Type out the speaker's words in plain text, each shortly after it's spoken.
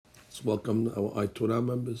Welcome our iTorah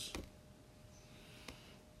members.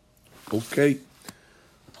 Okay.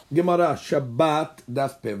 Gemara Shabbat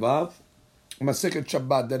Daf Pevav. Masechet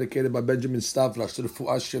Shabbat dedicated by Benjamin Stavlash to the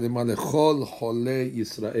Fu'ash Shelema Lechol Chole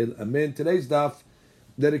Yisrael. Amen. Today's Daf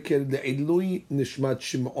dedicated to Ilui Nishmat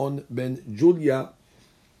Shimon ben Julia.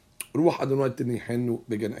 Ruach Adonai Tinihenu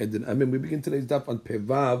Began Eden. Amen. We begin today's Daf on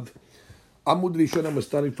Pevav. Amud Rishon, we're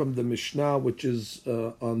starting from the Mishnah, which is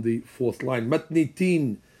on the fourth line.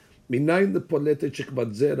 Matnitin. Minayin lepolete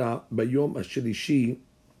shekvat zera bayom ashlishi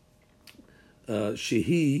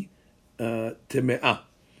shehi teme'ah.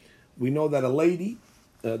 We know that a lady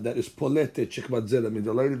that is polete shekvat zera means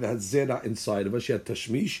a lady that has zera inside of her. She had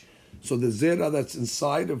tashmish, so the zera that's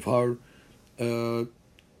inside of her,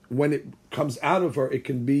 when it comes out of her, it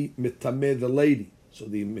can be mitameh the lady. So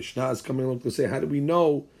the Mishnah is coming along to say, how do we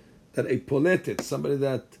know that a poletet,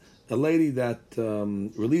 a lady that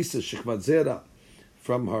releases shekvat zera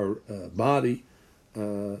from her body,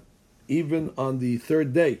 even on the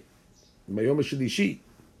third day, Mayom Shlishi,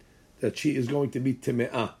 that she is going to be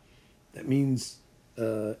teme'ah. That means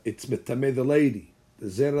it's metameh the lady. The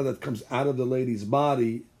zera that comes out of the lady's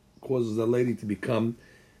body causes the lady to become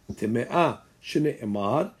teme'ah.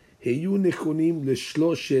 Shne'emar heyu nechunim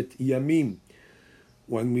leshloshet yamim.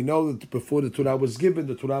 When we know that before the Torah was given,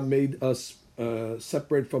 the Torah made us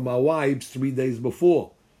separate from our wives 3 days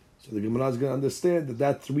before. So the Gemara is going to understand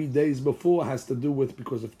that 3 days before has to do with,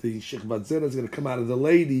 because if the shekvat zera is going to come out of the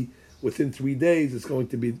lady within 3 days, it's going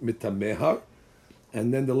to be mitamehar,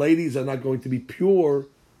 and then the ladies are not going to be pure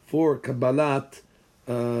for kabbalat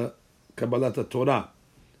Torah.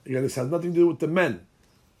 Again, this has nothing to do with the men.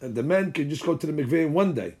 And the men can just go to the mikveh in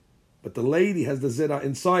 1 day, but the lady has the zera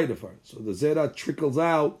inside of her, so the zera trickles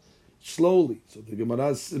out slowly. So the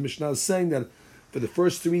Gemara's Mishnah is saying that for the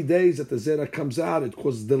first 3 days that the zera comes out, it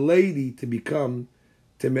causes the lady to become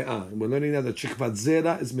teme'ah. And we're learning now that shekvat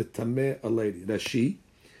zera is metameh a lady. Rashi,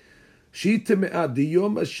 she teme'ah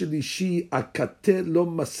diyom ashlishi akate lo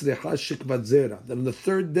masrecha shekvat zera. That on the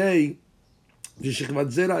third day, the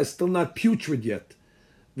shekvat zera is still not putrid yet.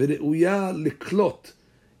 V'reuya liklot,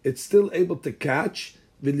 it's still able to catch.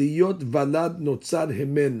 V'liyot valad notzar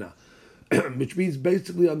hemena, which means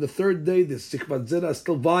basically on the third day, the shekvat zera is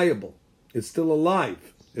still viable. It's still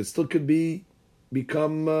alive. It still could become,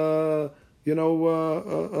 could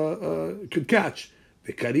catch.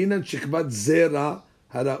 V'karinan shekvat zera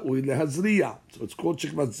hara'ui lehazriya. So it's called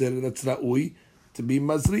shekvat zera that's ra'ui to be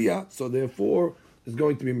mazriya. So therefore, it's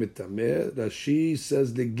going to be mitameh. Rashi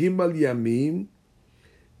says the gimal yamim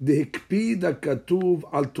dehikpid hakatuv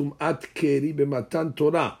al tumat keri b'matan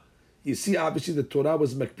Torah. You see, obviously the Torah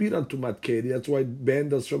was makpid on tumat keri. That's why it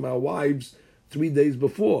banned us from our wives 3 days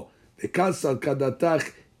before. Now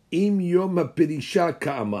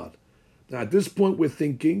at this point we're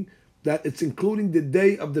thinking that it's including the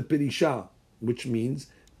day of the Pirisha, which means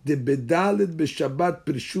the Bedalid b'Shabbat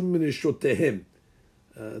Pirshum Mineshotehem.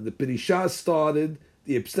 The Pirisha started,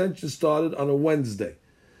 the abstention started on a Wednesday.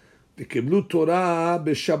 The Kiblu Torah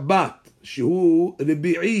b'Shabbat Shehu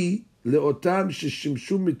Rebi'i leotam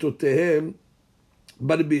sheshimshu mitotehem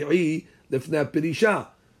barbi'i lefnei Pirisha.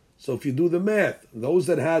 So if you do the math, those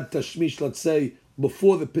that had tashmish, let's say,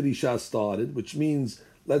 before the Pirisha started, which means,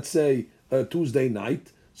 let's say, Tuesday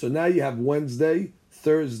night, so now you have Wednesday,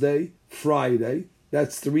 Thursday, Friday,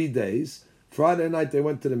 that's 3 days. Friday night they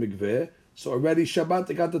went to the mikveh, so already Shabbat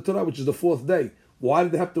they got the Torah, which is the 4th day. Why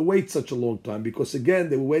did they have to wait such a long time? Because again,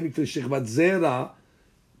 they were waiting for the shekvat zera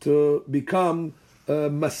to become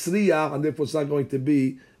masriya, and therefore it's not going to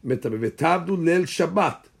be metameh. V'tavdu leil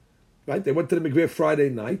Shabbat. Right? They went to the mikveh Friday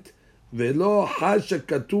night. Velo hasha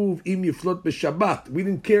katuv im yiflot b'Shabbat. We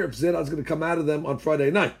didn't care if zera is going to come out of them on Friday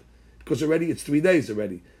night, because already it's 3 days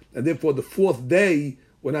already, and therefore the 4th day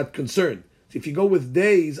we're not concerned. So if you go with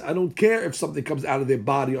days, I don't care if something comes out of their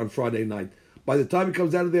body on Friday night. By the time it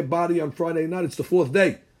comes out of their body on Friday night, it's the 4th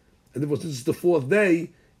day, and therefore since it's the 4th day,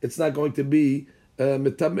 it's not going to be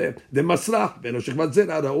metameh. The masrach velo shekvat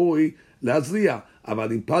zera ra'ui le'azriya.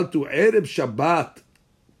 Aval im paltu erev Shabbat.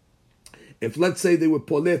 If let's say they were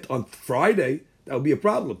polet on Friday, that would be a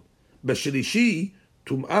problem. B'shlishi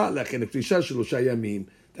tum'ah lechen ifrisha shelosha yamim.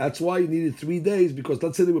 That's why you needed 3 days, because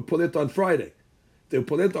let's say they were polet on Friday. They were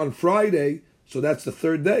polet on Friday, so that's the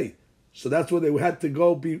 3rd day. So that's why they had to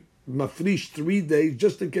go be mafrish 3 days,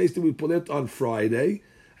 just in case they were polet on Friday.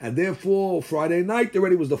 And therefore, Friday night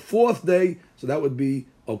already was the 4th day, so that would be,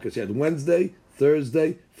 okay, so you had Wednesday,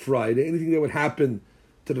 Thursday, Friday. Anything that would happen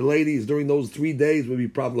to the ladies during those 3 days would be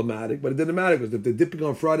problematic, but it didn't matter, because if they're dipping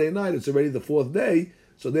on Friday night, it's already the 4th day,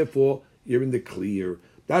 so therefore you're in the clear.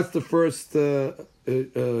 That's the first shita.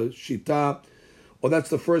 Or that's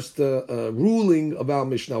the first ruling of our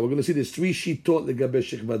Mishnah. We're going to see there's 3 shitot legabe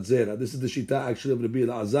shechvat zera. This is the shita actually of Rabbi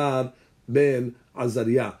Elazar ben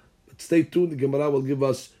Azariah. But stay tuned, the Gemara will give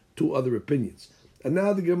us 2 other opinions. And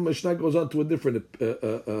now the Mishnah goes on to a different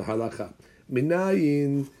halacha.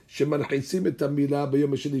 Minayin shemanchisim et hamila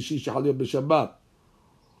b'yom hashlishi shechal yom b'Shabbat.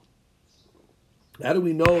 How do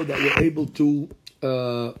we know that we're able to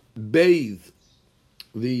bathe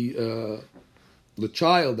the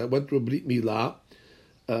child that went through Brit Milah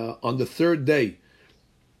on the 3rd day?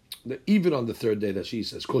 Even on the 3rd day, that she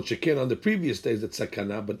says, Kol Sheken, on the previous days it's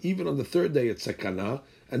sakana, but even on the 3rd day it's sakana,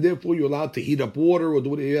 and therefore you're allowed to heat up water or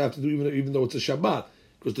do what you have to do even though it's a Shabbat.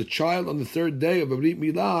 Because the child on the 3rd day of a Brit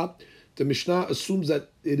Milah, the Mishnah assumes that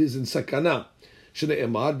it is in sakana.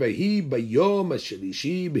 Shne'emar v'hi bayom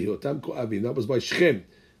hashlishi b'hiyotam ko'avim. That was by Shechem.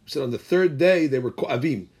 We said on the 3rd day they were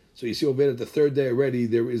ko'avim. So you see over there at the 3rd day already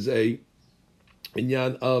there is a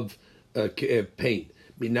inyan of pain.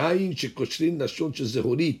 Minayin shekoshrin nashon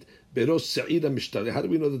shezehorit beros sa'ira mishtare. How do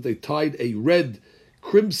we know that they tied a red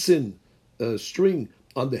crimson string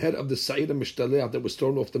on the head of the sa'ira mishtare that was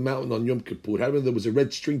thrown off the mountain on Yom Kippur? How do we know there was a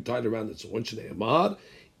red string tied around it? So one shne'emar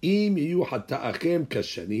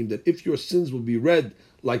that if your sins will be red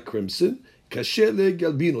like crimson,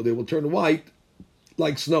 they will turn white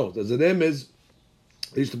like snow. As an em is,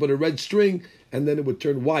 they used to put a red string and then it would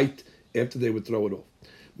turn white after they would throw it off.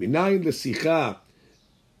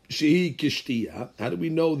 How do we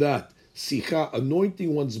know that sicha,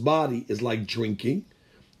 anointing one's body, is like drinking?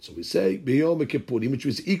 So we say b'yom kippurim, which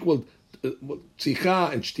is equal.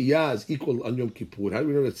 Sicha and shtiyah is equal on Yom Kippur. How do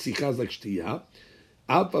we know that sicha is like shtiyah?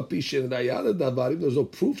 There's no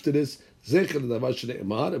proof to this. We have a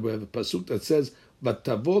pasuk that says,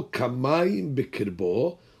 "Vatavo kamayim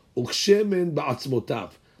b'kirbo u'kshemen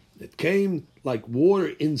ba'atzmotav." It came like water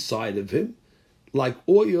inside of him, like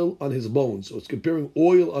oil on his bones. So it's comparing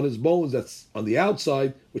oil on his bones that's on the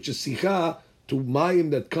outside, which is sicha, to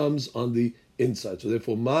mayim that comes on the inside. So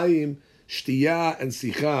therefore, mayim, shtiyah, and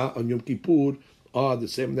sicha on Yom Kippur are the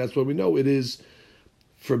same. And that's why we know it is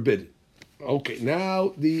forbidden. Okay,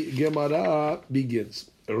 now the Gemara begins.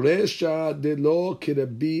 Resha de lo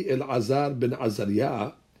kirabi Elazar ben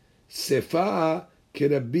Azariah, sefa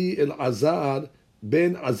kirabi Elazar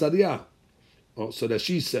ben Azariah. Oh, so that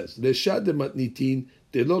she says, Resha de matnitin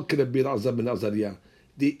de lo kirabi Elazar ben Azariah,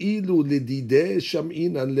 de ilu ledide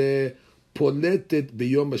sham'ina le poletet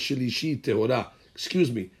beyom hashlishi tehora.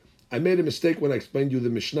 Excuse me, I made a mistake when I explained you the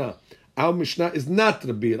Mishnah. Our Mishnah is not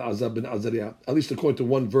Rabbi Elazar ben Azariah, at least according to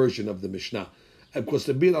one version of the Mishnah. And of course,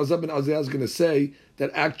 Rabbi Elazar ben Azariah is going to say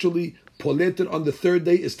that actually poleted on the 3rd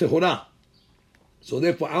day is tehorah. So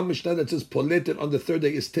therefore, our Mishnah that says poleted on the 3rd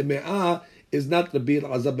day is teme'ah is not Rabbi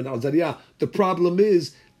Elazar ben Azariah. The problem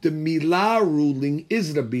is the milah ruling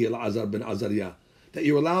is Rabbi Elazar ben Azariah, that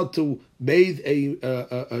you're allowed to bathe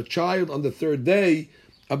a child on the 3rd day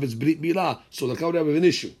of his brit milah. So look how we have an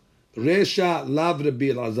issue. Resha lav Rabbi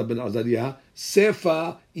Elazar ben Azariah,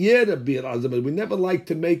 Sefa ye Rabbi Elazar. We never like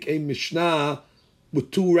to make a Mishnah with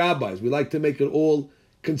 2 rabbis. We like to make it all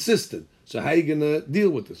consistent. So how are you going to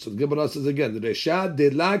deal with this? So the Gemara says again, the Resha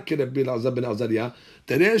de la ke Rabbi Elazar ben Azariah.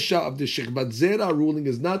 The Resha of the Shechvat Zera ruling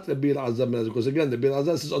is not Rabbi Elazar ben Azariah, because again, the Rabbi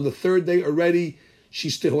Elazar says on the 3rd day already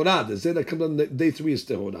she's tehorah. The Zera comes on day 3 is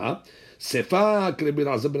tehorah. Sefa Rabbi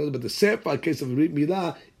Elazar ben Azariah, but the Sefa case of Brit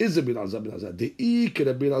Milah is Rabbi Elazar ben Azariah. The I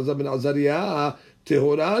Rabbi Elazar ben Azariah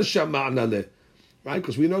tehorah shama'na le. Right?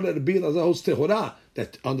 Because we know that Rabbi Elazar holds tehorah,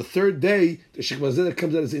 that on the 3rd day the Shechvat Zera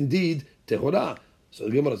comes out as indeed tehorah. So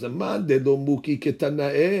the Gemara says, "Man de lo muki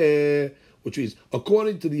ketanae," which means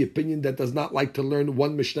according to the opinion that does not like to learn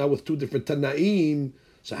one Mishnah with 2 different Tanaim.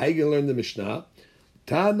 So how are you going to learn the Mishnah?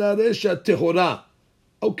 Tana resha tehorah.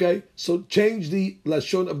 Okay, so change the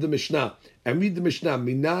lashon of the Mishnah and read the Mishnah.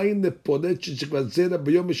 Minayin lepolet shechvat zera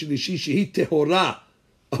b'yom hashlishi shehi tehorah.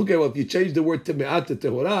 Okay, well if you change the word teme'ah to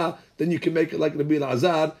tehorah, then you can make it like Rabbi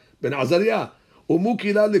Elazar ben Azariah.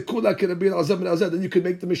 Umukila lekula ke Rabbi Elazar ben Azariah. Then you can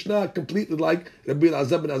make the Mishnah completely like Rabbi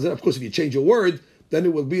Elazar ben Azariah. Of course, if you change a word, then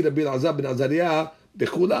it will be Rabbi Elazar ben Azariah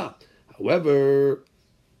bekula. However,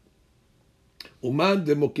 Uman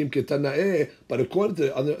de mokim ketanae, but according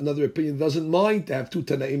to another opinion, doesn't mind to have 2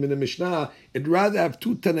 Tanaim in the Mishnah. It'd rather have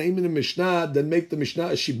 2 Tanaim in the Mishnah than make the Mishnah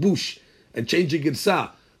a shibush and change the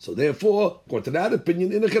Girsah. So therefore, according to that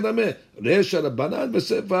opinion, in the Kadameh, Resha Rabbanan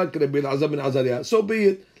v'Sefa Rabbi Elazar ben Azariah. So be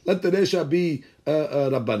it. Let the Resha be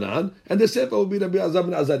Rabbanan, and the Sefa will be Rabbi Elazar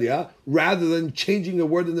ben Azariah, rather than changing a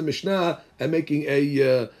word in the Mishnah and making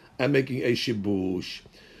a shibush.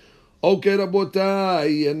 Okay,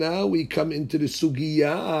 Rabotai, and now we come into the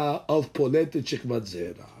sugya of Polet Shechvat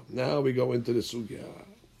Zera. Now we go into the sugya.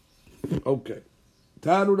 Okay.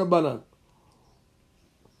 Tanu Rabbanan.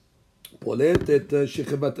 Poletet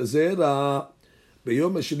shechevat zera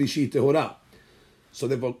beyom hashlishi tehora. So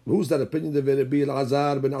therefore, who's that opinion? The Rabbi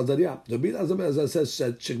Elazar ben Azariah. The Rabbi Elazar ben Azariah says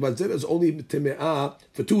shechevat zera is only teme'ah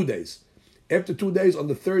for 2 days. After 2 days, on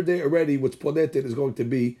the third day already, what's poletet is going to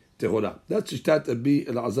be tehora. That's Shtat Rabbi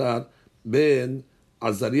Elazar ben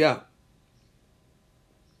Azariah.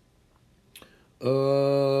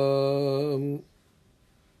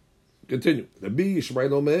 Continue. Rabbi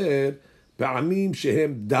Yishmael Omer, פעמים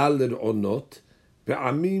שהם ד' עונות,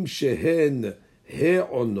 פעמים שהן ה'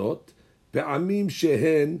 עונות, פעמים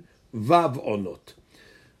שהן ו' עונות.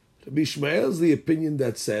 Rabbi Yishmael is the opinion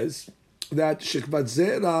that says that Shekvat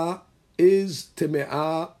Zera is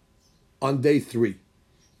Teme'ah on day 3.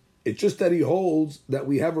 It's just that he holds that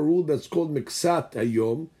we have a rule that's called Miksat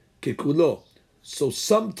Hayom Kekulo. So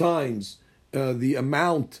sometimes the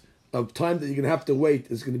amount of time that you're going to have to wait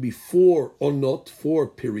is going to be 4 onot, 4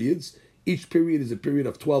 periods. Each period is a period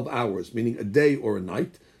of 12 hours, meaning a day or a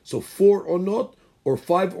night. So 4 onot, or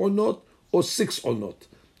 5 onot, or 6 onot.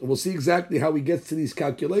 And we'll see exactly how he gets to these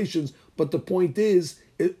calculations. But the point is,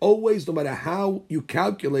 it always, no matter how you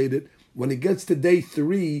calculate it, when it gets to day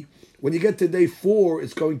 3, when you get to day 4,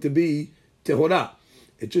 it's going to be tehora.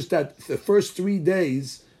 It's just that the first 3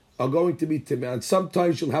 days are going to be timah, and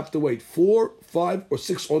sometimes you'll have to wait 4, 5, or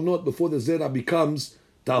 6 onot before the zera becomes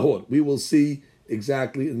tahor. We will see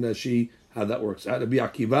exactly in Rashi how that works. Rabbi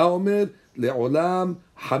Akiva Omer le'olam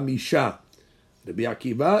hamisha. Rabbi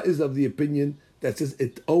Akiva is of the opinion that says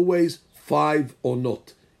it's always 5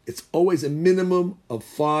 onot. It's always a minimum of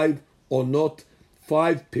 5 onot,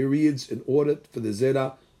 5 periods in order for the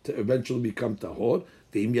zera to eventually become tahor.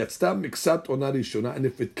 And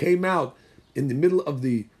if it came out in the middle of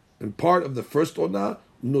the part of the first ona,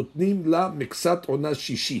 notnim la miksat ona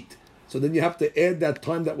shishit. So then you have to add that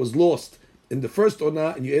time that was lost in the first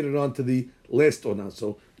ona, and you add it on to the last ona.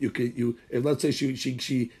 So if let's say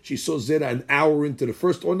she saw zera an hour into the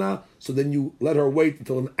first ona, so then you let her wait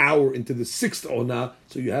until an hour into the 6th ona,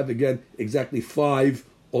 so you have again exactly 5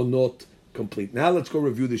 onot complete. Now let's go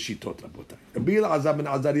review the shitot, Rabotai. Rabbi Elazar ben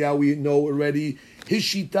Azariah, we know already, his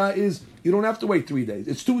shita is you don't have to wait 3 days.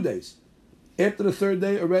 It's 2 days. After the 3rd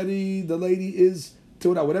day already, the lady is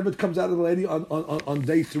tehora. Whatever comes out of the lady on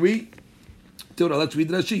day 3, tehora. Let's read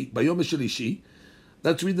Rashi. Bayom Shlishi.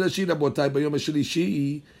 Let's read Rashi, Rabotai. Bayom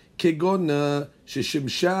Shlishi. Kegon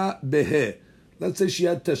sheshimsha behe. Let's say she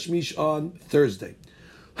had tashmish on Thursday.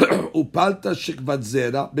 Upalta shekvat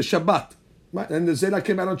zera b'Shabbat. And the zera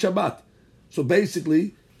came out on Shabbat. So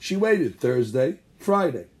basically, she waited Thursday,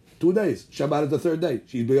 Friday, 2 days. Shabbat is the 3rd day.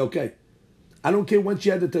 She'd be okay. I don't care when she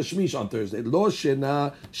had the tashmish on Thursday. Lo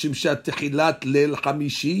shena shimshat techilat leil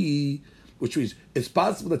hamishi, which means it's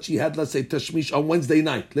possible that she had, let's say, tashmish on Wednesday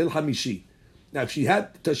night, leil hamishi. Now, if she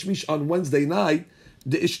had tashmish on Wednesday night,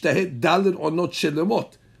 the ishtahet dalid onot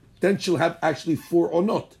shelemot, then she'll have actually 4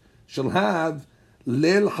 onot. She'll have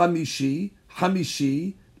leil hamishi,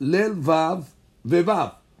 hamishi, leil vav,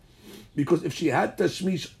 vevav. Because if she had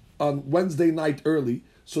tashmish on Wednesday night early,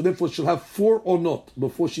 so therefore she'll have 4 onot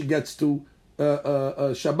before she gets to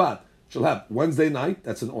Shabbat. She'll have Wednesday night,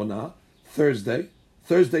 that's an onah, Thursday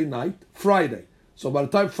night, Friday. So by the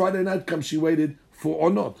time Friday night comes, she waited for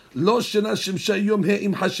onot. Lo shena shimsha yom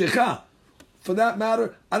he'im hashecha. For that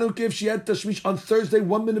matter, I don't care if she had tashmish on Thursday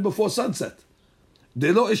 1 minute before sunset.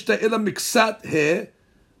 De lo ishta ela miksat he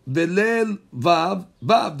velel vav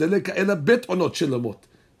de ela bet onot shelemot.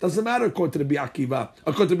 Doesn't matter according to the Rabbi Akiva,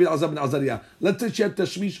 according to Rabbi Elazar ben Azariah. Let's say she had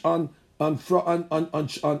tashmish on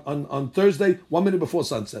Thursday, 1 minute before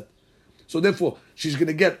sunset. So therefore, she's going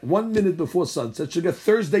to get 1 minute before sunset. She'll get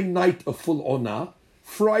Thursday night of full ona,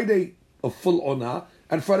 Friday of full ona,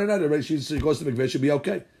 and Friday night already she goes to Mikveh, she'll be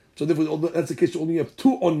okay. So therefore, that's the case. You only have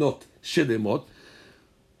 2 onot shelemot,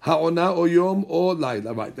 ha'ona or yom or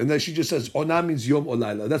laila, right? And then she just says ona means yom or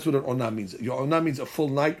laila. That's what an ona means. Your ona means a full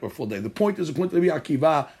night or full day. The point is, according to Rabbi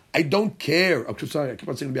Akiva, I don't care. I'm sorry, I keep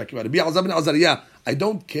on saying Rabbi Akiva. Rabbi Elazar ben Azariah, I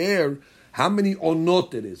don't care how many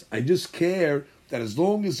onot it is. I just care that as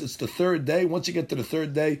long as it's the 3rd day, once you get to the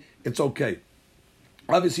 3rd day, it's okay.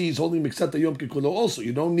 Obviously, he's holding miksat yom kikulo also.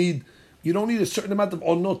 You don't need a certain amount of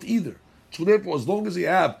onot either. So therefore, as long as you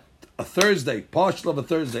have a Thursday, partial of a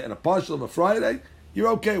Thursday, and a partial of a Friday, you're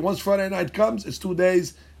okay. Once Friday night comes, it's 2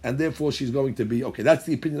 days, and therefore she's going to be okay. That's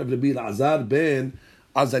the opinion of Rabbi Elazar ben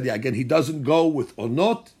Azariah. Again, he doesn't go with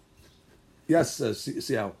onot. Yes,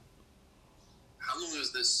 Siao. How long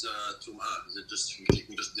is this tumah? Is it just you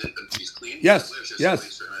can just dip and she's clean? Yes.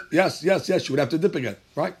 You would have to dip again,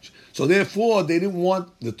 right? So therefore, they didn't want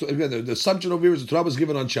the assumption over here is the Torah was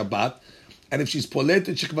given on Shabbat, And if she's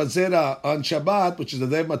poletet shekvat zera on Shabbat, which is the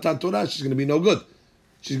day of Matan Torah, she's going to be no good.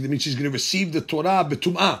 She's going to receive the Torah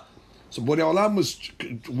betum'ah. So Borei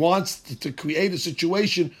Olam wants to create a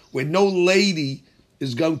situation where no lady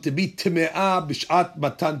is going to be time'ah b'shat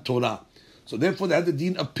Matan Torah. So therefore they had the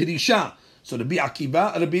deen of pirisha. So Rabbi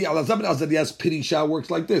Akiva, Rabbi Elazar ben Azariah's pirisha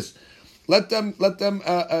works like this. Let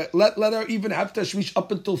her even have tashmish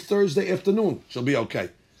up until Thursday afternoon. She'll be okay.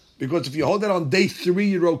 Because if you hold it on day 3,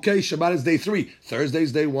 you're okay. Shabbat is day 3.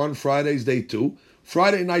 Thursday's day 1. Friday's day 2.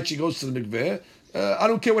 Friday night she goes to the mikveh. I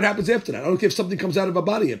don't care what happens after that. I don't care if something comes out of her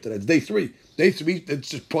body after that. It's day 3. Day 3, it's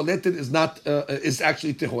just poleted is not is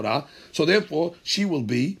actually tehora. So therefore she will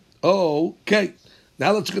be okay.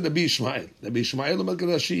 Now let's look at the Rabbi Yishmael. Rabbi Yishmael Omer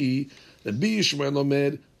Rashi. Rabbi Yishmael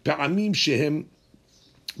Omer פעמים שהם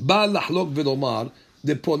בא לחלוק ולומר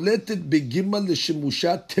דפולטת בגימל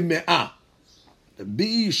לשמושה טמאה.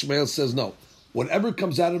 Rabbi Yishmael says no. Whatever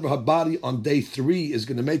comes out of her body on day 3 is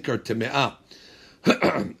going to make her טמאה.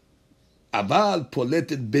 Aval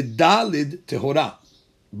poletet bedalid tehora.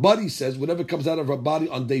 But he says whatever comes out of her body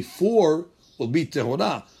on day 4 will be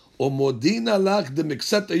tehora. O modina lach de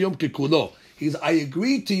mikset hayom kekulo. I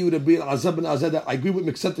agree to you, Rabbi Elazar ben Azariah. I agree with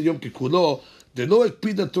mikset hayom kekulo. Delo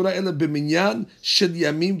ekpida Torah ela b'minyan shel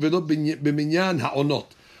yamim velo b'minyan ha'onot.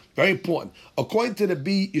 Very important. According to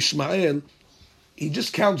Rabbi Yishmael, he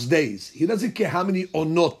just counts days. He doesn't care how many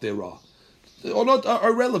onot there are. The onot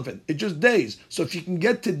are irrelevant. It's just days. So if you can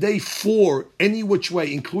get to day 4 any which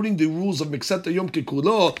way, including the rules of Miksat Yom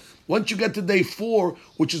Kikulo, once you get to day 4,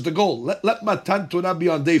 which is the goal, let Matan Torah be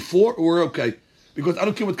on day 4, we're okay. Because I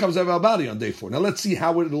don't care what comes out of our body on day 4. Now let's see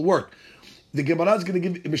how it'll work. The Gemara is going to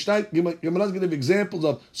give Gemara is going to give examples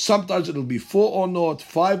of sometimes it'll be 4 onot,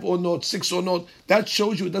 5 onot, 6 onot. That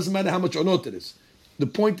shows you it doesn't matter how much onot it is. The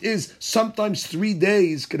point is, sometimes 3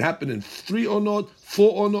 days can happen in 3 onot,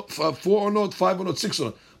 4 onot, 4 onot, 5 onot, 6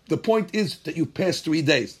 onot. The point is that you pass 3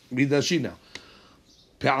 days. Read Rashi now.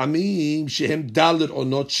 פעמים שהם ד'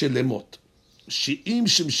 עונות שלמות. שאם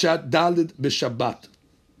שימשה ד' בשבת.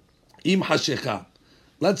 עם חשיכה.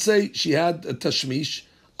 Let's say she had a tashmish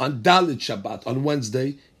on Dalit Shabbat, on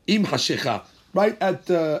Wednesday, עם חשיכה, right at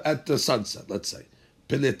the sunset, let's say.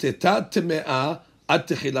 פלטתה טמאה עד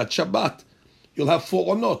תחילת שבת. You'll have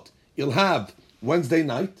 4 onot. You'll have Wednesday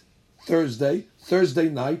night, Thursday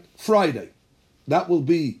night, Friday. That will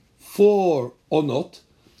be 4 onot.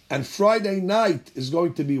 And Friday night is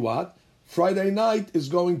going to be what? Friday night is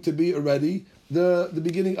going to be already the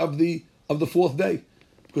beginning of the 4th day.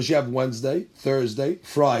 Because you have Wednesday, Thursday,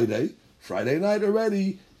 Friday. Friday night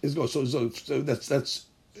already is going. So that's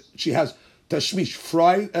she has tashmish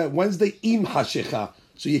Friday, Wednesday im hashecha.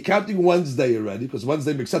 So you're counting Wednesday already, because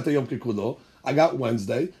Wednesday miksata yom kikulo. I got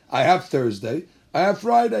Wednesday, I have Thursday, I have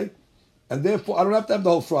Friday. And therefore, I don't have to have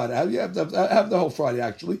the whole Friday. I have the whole Friday,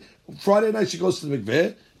 actually. Friday night, she goes to the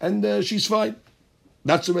mikveh, and she's fine.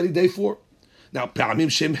 That's already day 4. Now, פעמים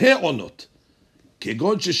שהם העונות,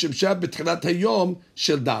 כגון ששימשה בתחילת היום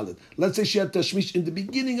של ד'. Let's say she had tashmish in the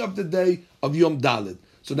beginning of the day of Yom Daled.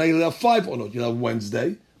 So now you'll have 5 onot. You'll have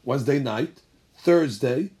Wednesday night,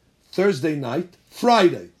 Thursday night,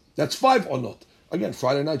 Friday. That's 5 onot. Again,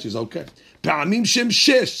 Friday night she's okay. פעמים שהם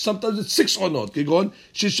 6, sometimes it's 6 onot. כגון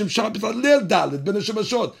ששימשה בתחילת ליל ד' בין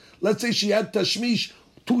השמשות. Let's say she had tashmish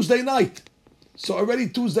Tuesday night. So already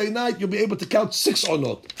Tuesday night, you'll be able to count 6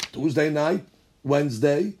 onot. Tuesday night,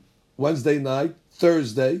 Wednesday night,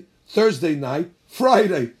 Thursday night,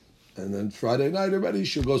 Friday. And then Friday night already,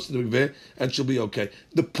 she'll go to the mikveh and she'll be okay.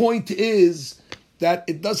 The point is that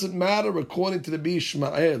it doesn't matter according to the Rabbi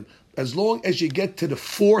Yishmael. As long as you get to the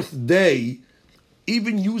 4th day,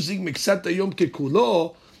 even using Miksata Yom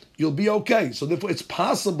Kekulo, you'll be okay. So therefore it's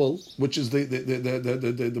possible, which is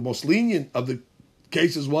the most lenient of the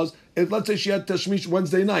cases was, if let's say she had Tashmish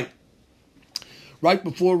Wednesday night, right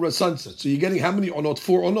before sunset. So you're getting how many onot?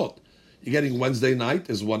 4 onot. You're getting Wednesday night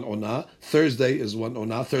is 1 onah, Thursday is 1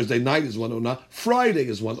 onah, Thursday night is 1 onah, Friday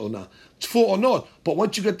is 1 onah. It's 4 onot. But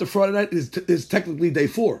once you get to Friday night, it's technically day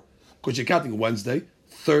 4. Because you're counting Wednesday,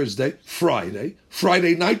 Thursday, Friday.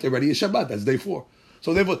 Friday night already is Shabbat. That's day 4.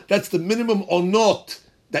 So therefore, that's the minimum onot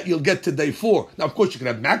that you'll get to day 4. Now, of course, you can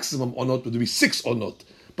have maximum onot, but there'll be 6 onot.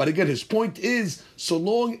 But again, his point is, so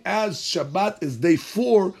long as Shabbat is day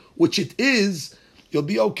 4, which it is, you'll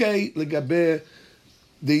be okay. Legabe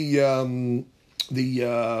the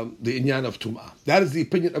inyan of Tum'ah. That is the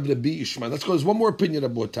opinion of Rabbi Yishmael. Let's go. There's one more opinion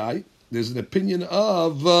of Botai. There's an opinion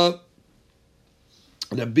of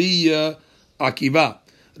Rabbi Akiva.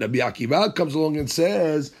 Rabbi Akiva comes along and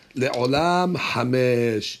says, Le'olam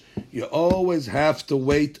hamesh. You always have to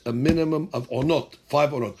wait a minimum of onot,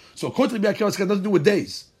 5 onot. So according to Rabbi Akiva, it's got nothing to do with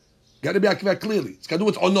days. Got to be Akiva clearly. It's got to do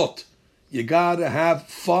with onot. You got to have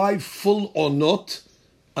 5 full onot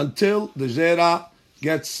until the zera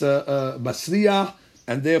gets basriya,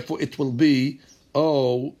 and therefore it will be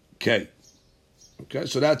okay. Okay,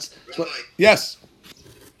 so that's... So, yes?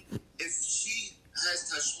 If she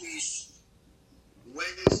has tashmish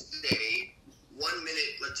Wednesday, 1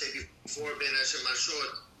 minute, let's say before Ben Hashem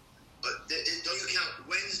Ashot, don't you count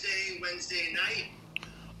Wednesday night?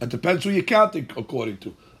 It depends who you're counting according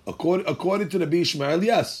to. According to the Ishmael,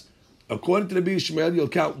 yes. According to the Ishmael, you'll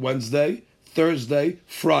count Wednesday, Thursday,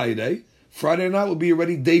 Friday. Friday night will be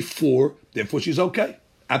already day 4. Therefore, she's okay.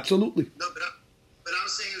 Absolutely. No, but I'm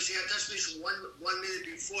saying if she had tashmish one minute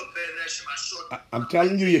before Ben Hashem Ashot. I'm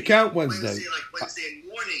telling you, you count Wednesday. Like Wednesday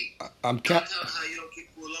morning. I'm counting. How you don't keep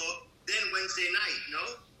kulo. Then Wednesday night,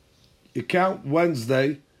 no? You count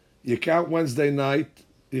Wednesday. You count Wednesday night.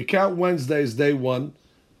 You count Wednesday as day 1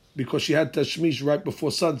 because she had tashmish right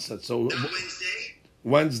before sunset. So Not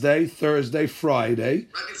Wednesday, Thursday, Friday.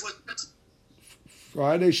 Right before sunset.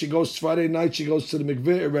 Friday night she goes to the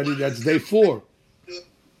mikveh already. That's day 4.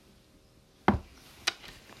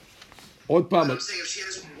 I'm saying if she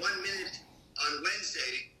has 1 minute on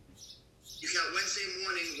Wednesday, you count Wednesday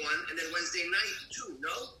morning 1 and then Wednesday night 2,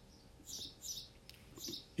 no?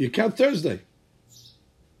 You count Thursday.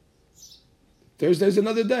 Thursday's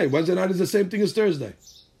another day. Wednesday night is the same thing as Thursday.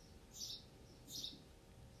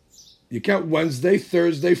 You count Wednesday,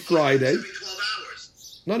 Thursday, Friday. Every 12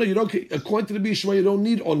 hours. No, you don't. According to the Ishmael, you don't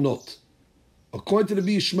need onot. According to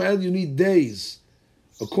the Ishmael, you need days.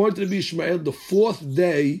 According to the Ishmael, the 4th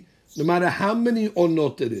day, no matter how many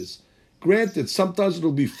onot it is. Granted, sometimes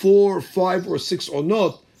it'll be 4, 5, or 6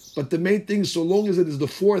 onot, but the main thing, so long as it is the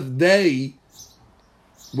 4th day,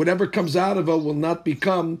 whatever comes out of it will not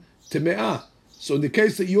become teme'ah. So in the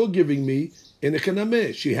case that you're giving me, in the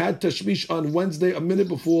Chanameh, she had tashmish on Wednesday a minute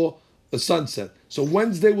before the sunset. So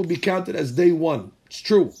Wednesday will be counted as day 1. It's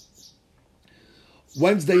true.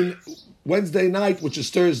 Wednesday night, which is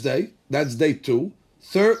Thursday, that's day 2.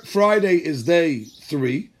 Friday is day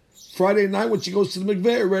 3. Friday night, when she goes to the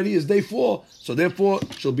mikveh already, is day 4. So therefore,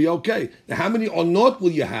 she'll be okay. Now, how many onot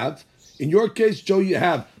will you have? In your case, Joe, you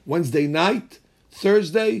have Wednesday night,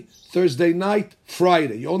 Thursday night,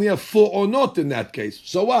 Friday. You only have 4 onot in that case.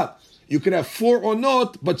 So what? You could have 4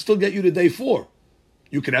 onot, but still get you to day 4.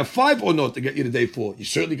 You could have 5 onot to get you to day 4. You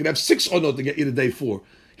certainly could have 6 onot to get you to day 4.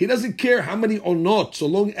 He doesn't care how many onot, so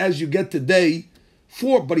long as you get to day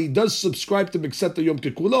 4, but he does subscribe to Mikseta Yom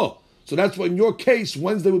Kikulo. So that's why in your case,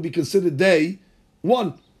 Wednesday would be considered day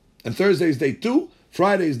 1. And Thursday is day 2,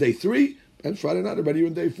 Friday is day 3, and Friday night already you're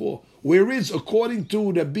in day 4. Whereas, according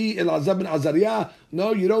to Rabbi Elazar ben Azariah,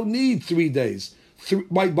 no, you don't need 3 days.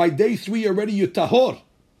 By day 3 already you're tahor.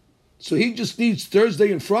 So he just needs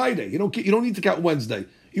Thursday and Friday. You don't need to count Wednesday.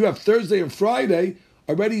 You have Thursday and Friday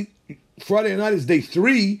already. Friday night is day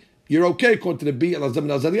 3. You're okay according to Rabbi Elazar ben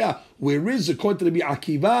Azariah. Whereas, according to Rabbi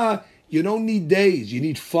Akiva, you don't need days. You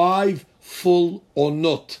need 5 full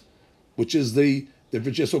onot, which is the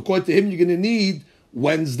difference. So according to him, you're going to need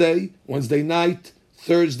Wednesday night,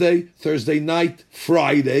 Thursday night,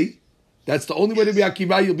 Friday. That's the only way to be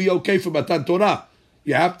Akiva. You'll be okay for Matan Torah.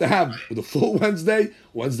 You have to have the full Wednesday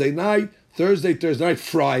night, Thursday night,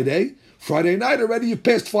 Friday. Friday night already, you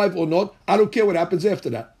passed 5 or not. I don't care what happens after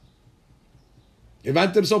that. You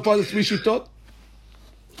want them so far the 3 shittot?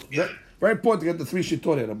 Yeah. Very important to get the 3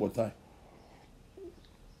 shittot here, Rabotai.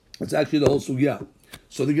 That's actually the whole sugya.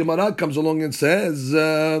 So the Gemara comes along and says,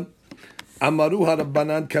 Amaru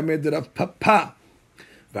harabanan kamed Rav Papa.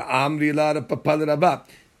 Va'amri la Rav Papa l'Rava.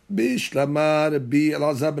 Bishlama Rabbi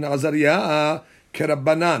Elazar ben Azariah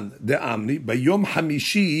kerabanan de'amri. Bayom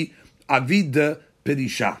hamishi avid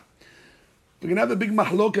perisha. We're going to have a big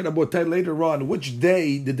mahloket about that later on. Which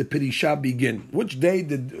day did the perisha begin? Which day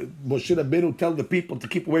did Moshe Rabbeinu tell the people to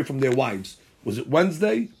keep away from their wives? Was it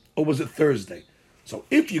Wednesday or was it Thursday? So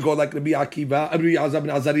if you go like Rabbi Akiva, Rabbi Elazar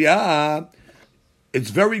ben Azariah,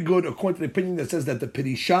 it's very good according to the opinion that says that the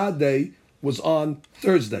perisha day was on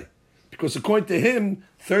Thursday. Because according to him,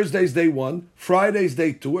 Thursday's day 1, Friday's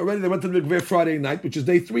day 2. Already they went to the mikveh Friday night, which is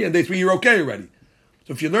day 3, and day 3 you're okay already.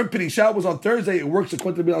 So if you learn perisha was on Thursday, it works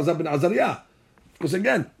according to Rabbi Elazar ben Azariah. Because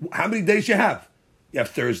again, how many days you have? You have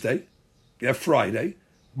Thursday, you have Friday.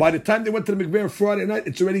 By the time they went to the mikveh on Friday night,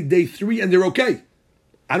 it's already day 3 and they're okay.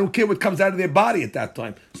 I don't care what comes out of their body at that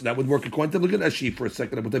time. So that would work according to, look at Ashi for a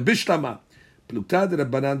second. But the Bishlama, Plukta de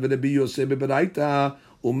Rabbanan v'Rabbi Yosef b'Baraita,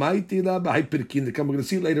 Umaiti la b'Hai Pirkin. We're going to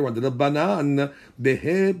see later on. The Rabbanan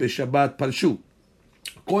behe b'Shabbat Parshu.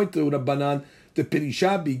 According to Rabbanan, the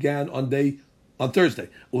Perisha began on day on Thursday.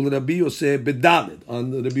 Rabbi Yosef bedalid.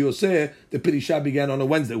 On Rabbi Yosef, the Pirisha began on a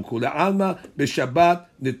Wednesday. Ukule alma b'Shabbat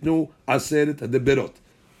nitnu aseret hadeberot.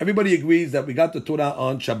 Everybody agrees that we got the Torah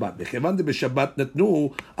on Shabbat. B'chevan de b'Shabbat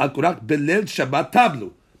nitnu al kurak belel Shabbat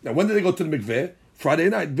tablu. Now, when did they go to the mikveh? Friday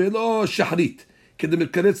night. Velo shahrit. Kedem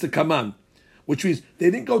karetz the kaman. Which means they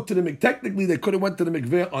didn't go to the mikveh. Technically, they could have went to the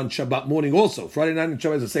mikveh on Shabbat morning also. Friday night and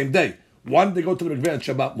Shabbat is the same day. Why did they go to the mikveh on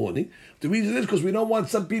Shabbat morning? The reason is because we don't want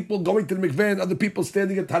some people going to the mikveh and other people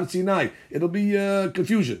standing at Har Sinai. It'll be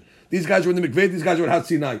confusion. These guys are in the mikveh, these guys are at Har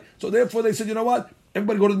Sinai. So therefore they said, you know what?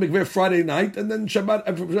 Everybody go to the mikveh Friday night, and then Shabbat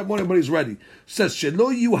morning everybody's ready. Says,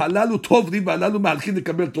 Shelo yu halalu tovri v'halalu malchin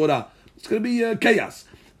lekabel Torah. It's going to be chaos.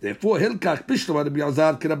 Therefore, Hilkach Pishlo Rabbi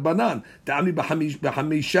Azar Kirabanan, Ta'ami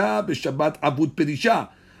b'hamisha b'Shabbat avud perisha,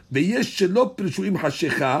 v'yesh shelo perishuim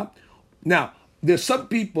hashecha. Now, there's some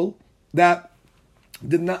people that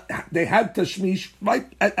did not. They had tashmish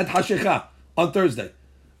right at hashecha on Thursday.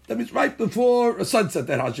 That means right before sunset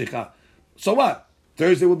at hashecha. So what?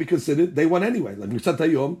 Thursday will be considered day one anyway. Like Mitzat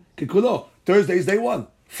Hayom Kikulo. Thursday is day one.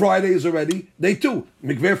 Friday is already day two.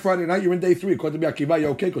 Mikveh Friday night, you're in day three. According to Akiva, you're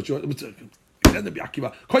okay because you're.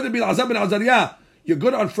 According to Azar ben Azariah, you're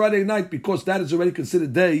good on Friday night because that is already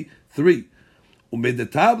considered day three. Now,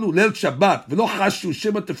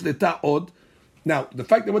 the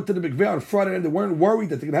fact they went to the mikveh on Friday and they weren't worried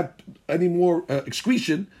that they're going to have any more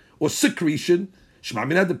excretion or secretion.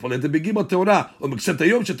 Beautiful. So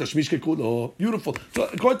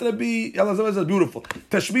according to the B, beautiful.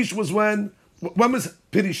 Tashmish was when was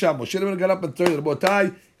Pirisha? Moshe Rabbeinu got up and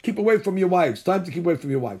Thursday. Keep away from your wives. Time to keep away from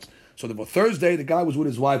your wives. So the Thursday, the guy was with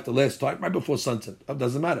his wife the last time, right before sunset. It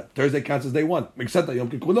doesn't matter. Thursday counts as day one.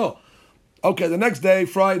 Okay, the next day,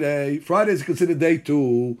 Friday. Friday is considered day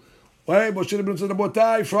two. Friday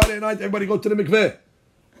night, everybody go to the mikveh.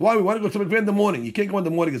 Why? We want to go to the mikveh in the morning. You can't go in the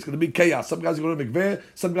morning. It's going to be chaos. Some guys are going to mikveh.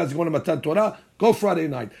 Some guys are going to Matan Torah. Go Friday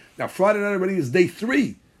night. Now, Friday night already is day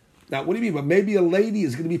three. Now, what do you mean? But maybe a lady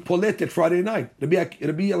is going to be poletet Friday night.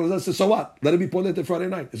 It'll be so what? Let her be poletet Friday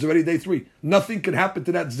night. It's already day three. Nothing can happen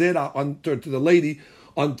to that zera to the lady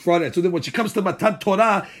on Friday. So then when she comes to Matan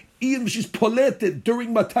Torah, even if she's poletet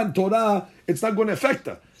during Matan Torah, it's not going to affect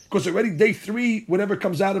her. Because already day three, whatever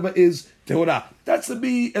comes out of it is Tehorah. That's the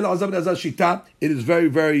B El Azar Ben Azar Shita. It is very,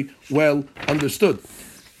 very well understood.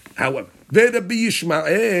 However, Rabbi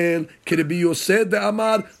Yishmael, Rabbi Yosef de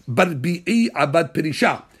Amar, Barbi'i Abad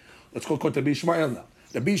Perisha. Let's go to Rabbi Yishmael now.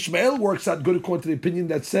 Rabbi Yishmael works out good according to the opinion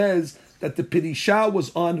that says that the Perisha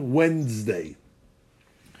was on Wednesday.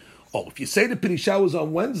 Oh, if you say the Perisha was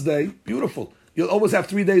on Wednesday, beautiful. You'll always have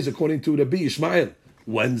 3 days according to Rabbi Yishmael.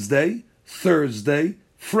 Wednesday, Thursday,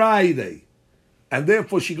 Friday. And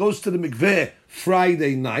therefore she goes to the mikveh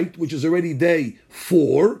Friday night, which is already day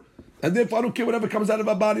 4. And therefore I don't care whatever comes out of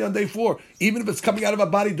her body on day 4. Even if it's coming out of her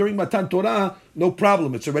body during Matan Torah, no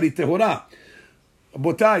problem. It's already Tehorah.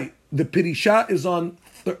 Botai, the Pirisha is on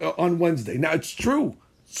Wednesday. Now it's true.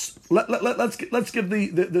 Let's give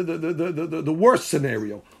the worst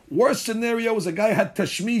scenario. Worst scenario is a guy had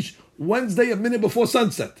tashmish Wednesday a minute before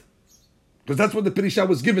sunset. Because that's when the Pirisha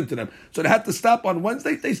was given to them. So they had to stop on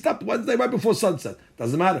Wednesday. They stopped Wednesday right before sunset.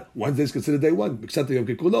 Doesn't matter. Wednesday is considered day 1.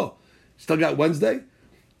 Still got Wednesday.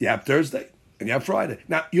 You have Thursday. And you have Friday.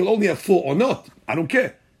 Now, you'll only have 4 or not. I don't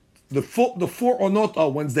care. The 4 or not are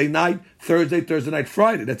Wednesday night, Thursday night,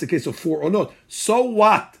 Friday. That's a case of 4 or not. So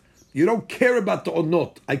what? You don't care about the or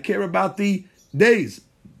not. I care about the days.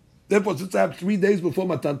 Therefore, since I have 3 days before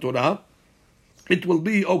Matan Torah, it will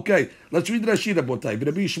be okay. Let's read Rashi Rabotai.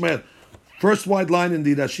 Rabbi Yishmael. First wide line in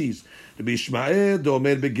the Rashis. Rabbi Yishmael,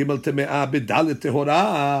 Domer begimel teme'ah bedalet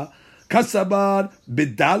tehorah, kasabar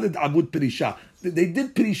bedalet abud perisha. They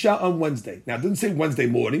did perisha on Wednesday. Now, it didn't say Wednesday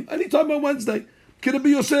morning. Anytime on Wednesday. Rabbi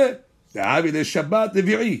Yosef. Da'avi le'shabbat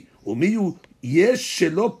le'vi'i. Umiyu yesh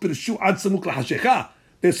shelo perishu ad samuk lahashecha.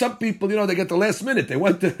 There's some people, they get the last minute. They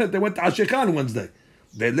went to Hashecha on Wednesday.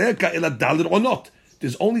 Ve'leka ela dalet or not.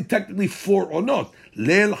 There's only technically 4 or not.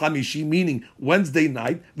 Leil Hamishi, meaning Wednesday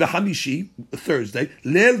night. The Hamishi, Thursday.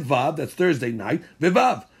 Leil Vav, that's Thursday night.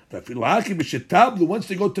 Vevav. Once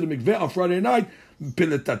they go to the mikveh on Friday night,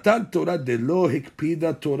 Piletatan Torah de lo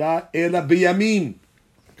hikpida Torah ela biyamin.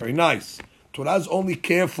 Very nice. Torah is only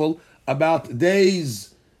careful about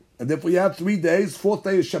days. And therefore you have 3 days. 4th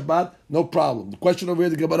day is Shabbat, no problem. The question over here,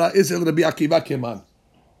 the Gemara, is El Rabbi Akiva Keman?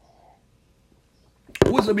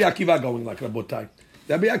 Who is Rabbi Akiva going like, Rabotai?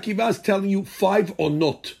 Rabbi Akiva is telling you 5 or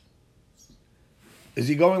not. Is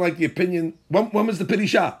he going like the opinion? When was the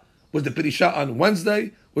Pirisha? Was the Pirisha on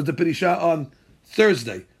Wednesday? Was the Pirisha on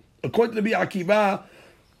Thursday? According to Rabbi Akiva,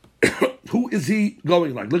 who is he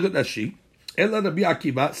going like? Look at that sheet. Ela Rabbi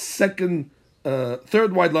Akiva, second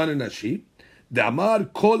third wide line in Rashi.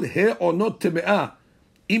 Da'amar kol he'onot teme'ah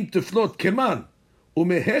im teflot keman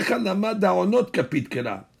umehecha lamad ha'onot kapit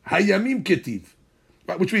kera hayamim ketiv.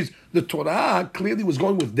 Right, which means the Torah clearly was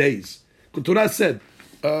going with days. The Torah said,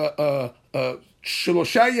 "Shlosha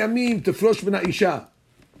yamim tefrosh ben ha'isha."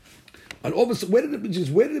 And all of a sudden, where did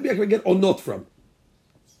the Biakra get onot from?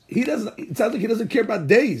 He doesn't. It sounds like he doesn't care about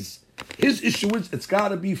days. His issue is it's got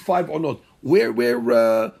to be 5 onot. Where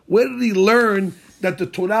did he learn that the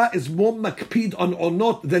Torah is more makpid on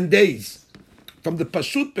onot than days? From the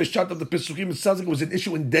Pashut Peshat of the Pesukim, it sounds like it was an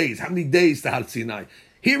issue in days. How many days to Har Sinai?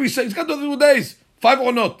 Here he says it's got nothing to do with days. 5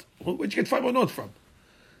 onot. Where'd you get 5 onot from?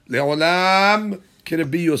 Le'olam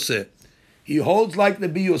Rabbi Yosef. He holds like the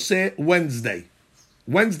Rabbi Yosef Wednesday.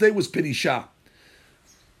 Wednesday was Pirisha.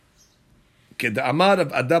 Keda'amar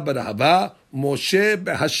of Ada Barahava, Moshe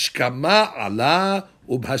behashkama ala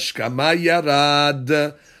ubhashkama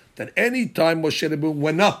yarad. That any time Moshe Rabbeinu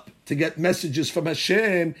went up to get messages from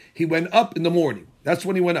Hashem, he went up in the morning. That's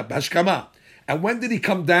when he went up, hashkama. And when did he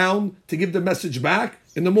come down to give the message back?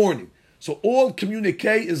 In the morning. So all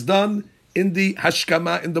communique is done in the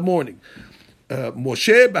hashkama in the morning.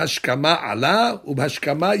 Moshe behashkama ala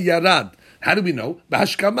ubhashkama yarad. How do we know?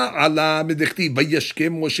 B'hashkama ala medechti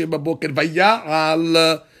vayashkem Moshe baboker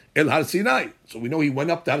vaya'al el Har Sinai. So we know he went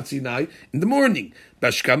up to Har Sinai in the morning.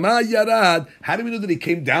 B'hashkama yarad. How do we know that he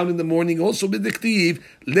came down in the morning? Also medechtiv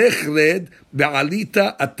lechred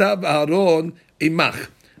ve'alita ata v'Aaron imach.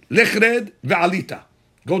 Lechred ve'alita.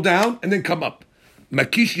 Go down and then come up.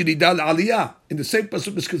 Makish yirida l'aliyah. In the same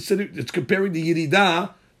pasuk is considered. It's comparing the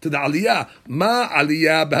yirida to the aliyah. Ma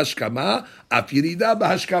aliyah b'hashkama af yirida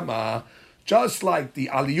b'hashkama. Just like the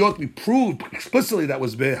aliyot, we proved explicitly that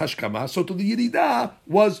was behashkama, so to the yirida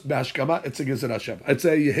was behashkama. It's a gezer Hashem. It's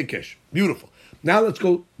a hikesh. Beautiful. Now let's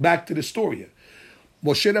go back to the story here.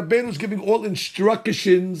 Moshe Rabbeinu was giving all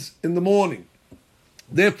instructions in the morning.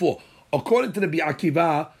 Therefore, according to the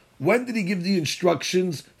Bi'akiva, when did he give the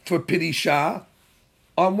instructions for Pirisha?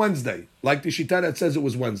 On Wednesday. Like the Shita that says it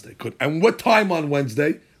was Wednesday. Good. And what time on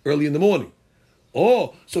Wednesday? Early in the morning.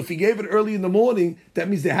 Oh, so if he gave it early in the morning, that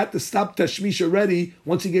means they had to stop Tashmish already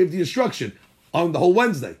once he gave the instruction on the whole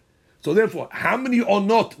Wednesday. So therefore, how many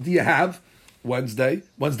onot do you have? Wednesday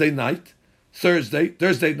night,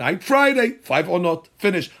 Thursday night, Friday, 5 onot,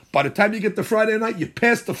 finish. By the time you get to Friday night, you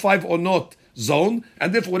pass the 5 onot zone,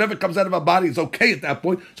 and therefore whatever comes out of our body is okay at that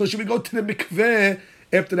point. So should we go to the mikveh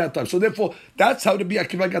after that time? So therefore, that's how the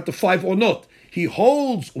Bi'akiva got the 5 onot. He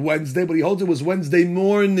holds Wednesday, but he holds it was Wednesday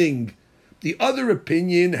morning. The other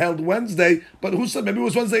opinion held Wednesday, but who said maybe it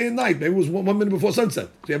was Wednesday night? Maybe it was 1 minute before sunset.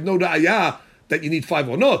 So you have no ra'ayah that you need 5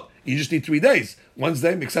 or not. You just need 3 days.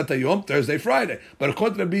 Wednesday, Miksat Yom, Thursday, Friday. But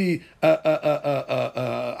according to Rabbi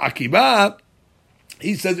Akiva,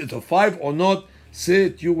 he says it's a 5 or not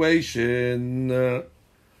situation.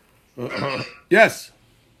 Yes.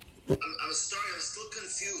 I'm sorry, I'm still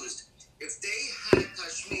confused. If they had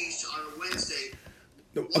Tashmish on a Wednesday,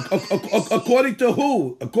 according to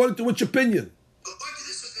who? According to which opinion? According to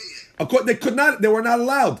this opinion. They could not. They were not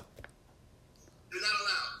allowed. They're not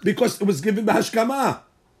allowed. Because it was given by Hashkama.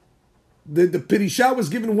 The Pirisha was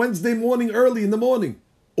given Wednesday morning, early in the morning.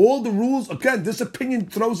 All the rules, again, this opinion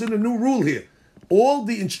throws in a new rule here. All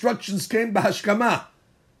the instructions came by Hashkama.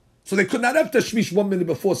 So they could not have Tashmish 1 minute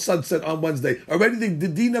before sunset on Wednesday. Already the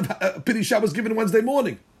deen of Pirisha was given Wednesday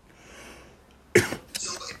morning.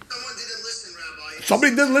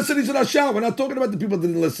 Somebody didn't listen, he's in Ashar. We're not talking about the people that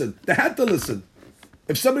didn't listen. They had to listen.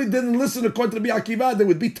 If somebody didn't listen according to the Bi'akiva, they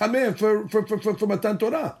would be Tameh for Matan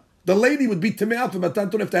Torah. The lady would be Tameh for Matan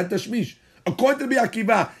Torah if they had Tashmish. According to the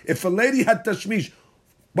Bi'akiva, if a lady had Tashmish,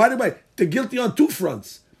 by the way, they're guilty on 2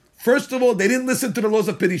 fronts. First of all, they didn't listen to the laws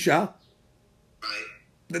of Pirisha. Right.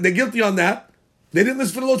 They're guilty on that. They didn't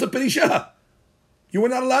listen to the laws of Pirisha. You were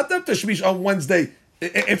not allowed to have Tashmish on Wednesday.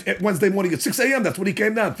 If Wednesday morning at 6 a.m., that's when he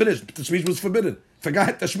came down. Finished. Tashmish was forbidden. If a guy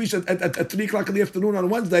had Tashmish at 3 o'clock in the afternoon on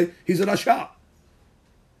Wednesday, he's a Rasha.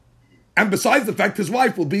 And besides the fact, his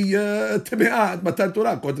wife will be Timeah at Matan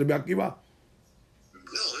Torah, according to Rabbi Akiva. No,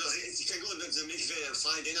 he can go to the mikveh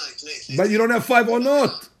Friday night. But you don't have 5 or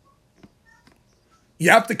not. You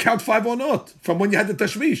have to count 5 or not from when you had the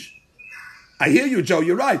Tashmish. I hear you, Joe.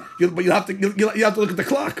 You're right. But you have to look at the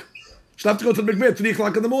clock. You'll have to go to the mikveh at 3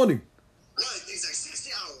 o'clock in the morning. Right, exactly.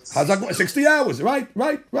 60 hours. How's that going? 60 hours. Right.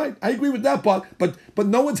 I agree with that part. But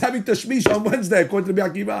no one's having Tashmish on Wednesday, according to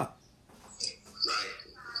Rabbi Akiva.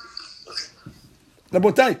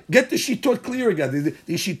 Rabotai, get the shitot clear again.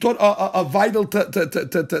 The shitot are vital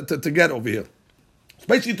to get over here. It's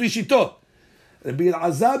basically 3 shitot. Rabbi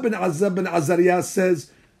Azar ben Azariah says,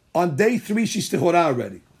 on day 3 she's tehora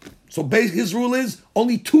already. So his rule is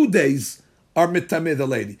only 2 days are mitameh the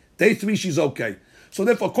lady. Day 3 she's okay. So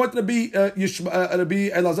therefore, according to Rabbi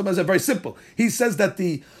Elazar, is very simple. He says that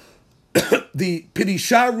the the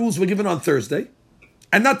Pirisha rules were given on Thursday,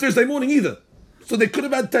 and not Thursday morning either. So they could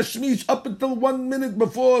have had Tashmish up until 1 minute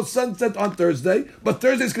before sunset on Thursday, but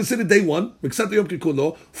Thursday is considered day 1, except the Yom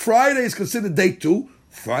Kippur. Friday is considered day 2.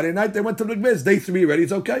 Friday night they went to the mikveh. It's day 3 already.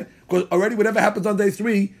 It's okay because already whatever happens on day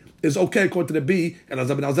 3 is okay according to the B and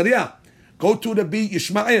Elazar ben Azariah. Go to the B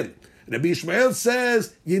Yishmael. Rabbi Yishmael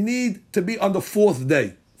says you need to be on the 4th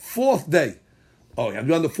day. 4th day. Oh, you have to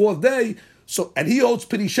be on the 4th day. So, and he holds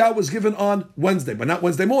Pirisha was given on Wednesday, but not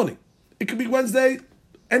Wednesday morning. It could be Wednesday,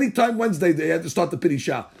 anytime Wednesday they had to start the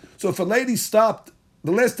Pirisha. So if a lady stopped,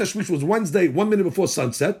 the last Tashmish was Wednesday, 1 minute before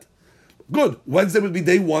sunset. Good. Wednesday would be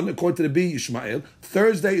day 1, according to the B Yishmael.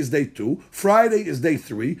 Thursday is day 2. Friday is day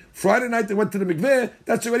 3. Friday night they went to the mikveh.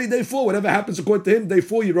 That's already day 4. Whatever happens according to him, day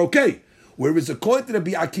 4, you're okay. Whereas according to the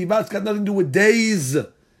Rabbi Akiva, it's got nothing to do with days. It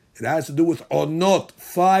has to do with onot,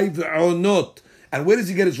 5 onot. And where does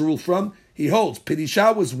he get his rule from? He holds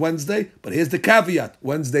Pirisha was Wednesday, but here's the caveat: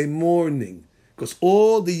 Wednesday morning, because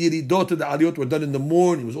all the yiridot and the aliyot were done in the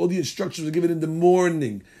morning. All the instructions were given in the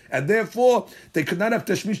morning, and therefore they could not have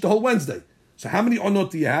tashmish the whole Wednesday. So how many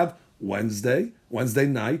onot do you have? Wednesday, Wednesday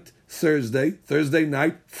night, Thursday, Thursday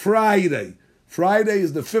night, Friday. Friday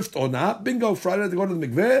is the 5th onah. Bingo! Friday they go to the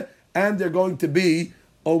mikveh, and they're going to be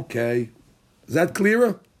okay. Is that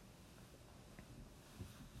clearer?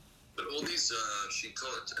 But all these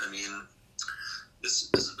shittot, I mean, this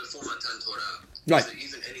is before Matan Torah. Right. Is there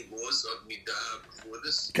even any laws of midah before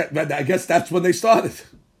this? I guess that's when they started.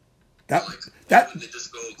 Why wouldn't they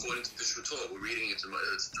just go according to the shittot? We're reading it's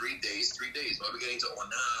 3 days, 3 days. Why are we getting to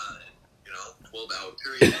onah and 12-hour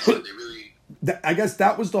period? So they really. I guess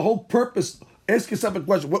that was the whole purpose. Ask yourself a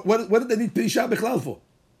question: What did they need Pirisha Bichlal for?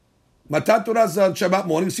 Matan Torah's on Shabbat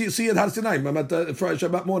morning. See it at Har Sinai,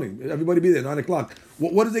 Shabbat morning. Everybody be there, 9 o'clock.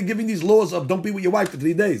 What are they giving these laws of don't be with your wife for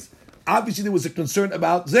 3 days? Obviously, there was a concern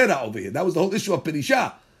about Zera over here. That was the whole issue of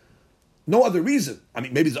Pirisha. No other reason. I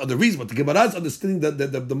mean, maybe there's other reason, but the Gemara's understanding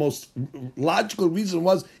that the most logical reason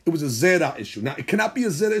was it was a Zera issue. Now, it cannot be a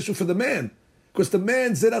Zera issue for the man, because the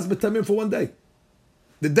man, Zera's betamim for 1 day.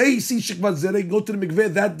 The day he sees Shikvat Zera, he go to the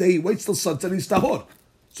mikveh that day, he waits till sunset, and he's tahor.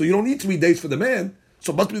 So you don't need 3 days for the man.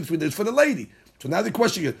 So it must be 3 days for the lady. So now the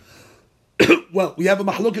question is, well, we have a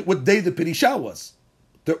mahloket what day the Pirisha was.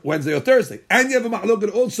 Wednesday or Thursday. And you have a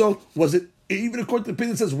mahloket also, was it, even according to the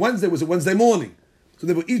opinion, it says Wednesday, was it Wednesday morning? So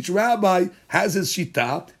therefore each rabbi has his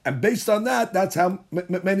shita, and based on that, that's how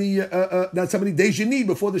many days you need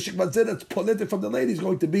before the Shikvat Zera that's polluted from the lady is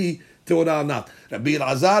going to be Teorah or not. Rabbi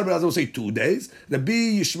Elazar will say 2 days. Rabbi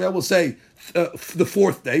Yishmael will say the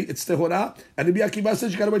 4th day, it's Teorah. And Rabbi Akiva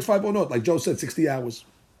says you got to wait 5 or not, like Joe said, 60 hours.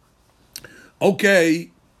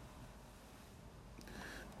 Okay.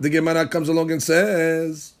 The Gemara comes along and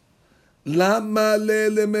says, Lama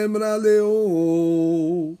le memra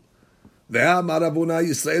leo. ואמר רבונה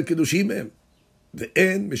ישראל קדושים הם,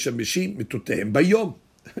 ואין משמשים מיתותיהם ביום.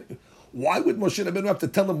 Why would Moshe Rabbeinu have to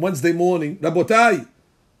tell them Wednesday morning, Rabotai,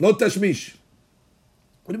 no tashmish?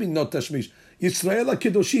 What do you mean no tashmish? Yisrael are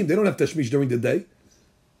kedoshim, they don't have tashmish during the day.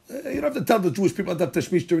 You don't have to tell the Jewish people to have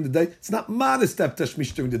tashmish during the day. It's not modest to have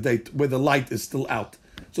tashmish during the day where the light is still out.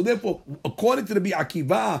 So therefore, according to the Rabbi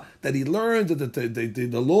Akiva, that he learned that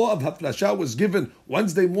the law of Haflasha was given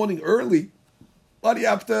Wednesday morning early, why do you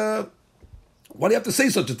have to say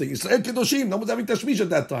such a thing? Yisrael Kedoshim, no one's having tashmish at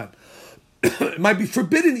that time. It might be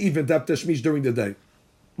forbidden even to have tashmish during the day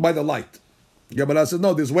by the light. Gemara says,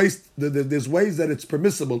 no, there's ways that it's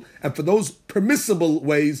permissible, and for those permissible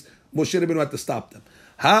ways, Moshe Rabbeinu had to stop them.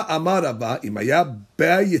 Ha amar Rabba imaya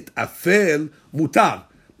bayit afel mutar.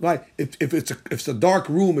 Right? If it's a dark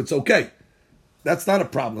room, it's okay. That's not a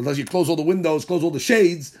problem. Unless you close all the windows, close all the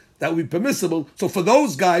shades, that would be permissible. So for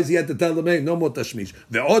those guys, he had to tell them, hey, no more tashmish.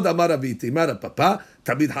 Ve'od amar aviti mara papa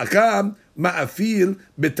tamid hakam ma'afil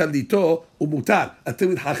betalito umutar. A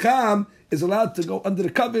tamid hakam is allowed to go under the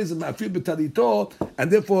covers and ma'afil betalito, and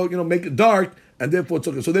therefore make it dark, and therefore it's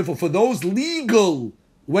okay. So therefore, for those legal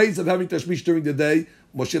ways of having tashmish during the day,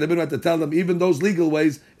 Moshe Rabbeinu had to tell them even those legal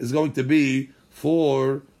ways is going to be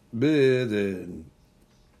forbidden.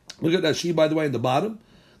 Look at that sheet, by the way, in the bottom.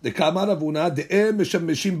 The Kamar Avuna, the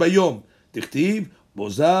Mesham Bayom. Tichtiv,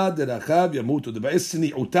 Boza, Derachav, Yamutu. The Ba'es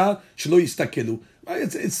Sini'uta, Shlo Yistakelu.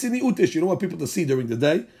 It's Sini'utish. You don't want people to see during the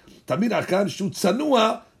day. Tamir Akan, Shu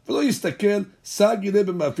Tsanua, Velo Yistakel, Sagi Lebe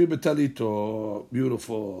Ma'afir Betalito.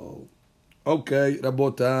 Beautiful. Okay,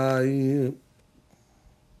 Rabotai.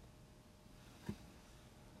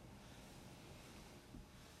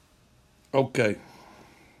 Okay.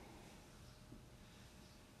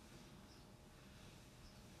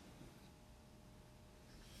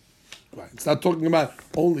 It's not talking about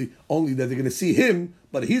only that they're going to see him,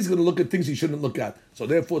 but he's going to look at things he shouldn't look at. So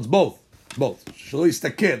therefore, it's both. Shelo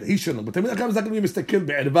yistakir, he shouldn't. But Talmid Chachamim is not going to be mistakir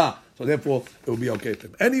be'erva. So therefore, it will be okay for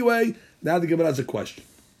him. Anyway, now the Gemara has a question.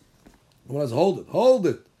 The Gemara says, hold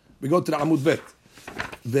it. We go to the Amud Bet.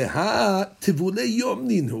 Veha tivulei yom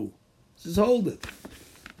ninhu. Says, hold it.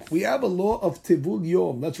 We have a law of tivul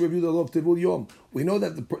yom. Let's review the law of tivul yom. We know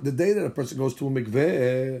that the day that a person goes to a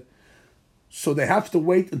mikveh, so they have to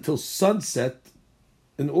wait until sunset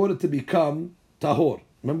in order to become tahor.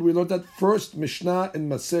 Remember, we learned that first Mishnah in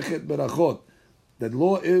Masechet Berachot. That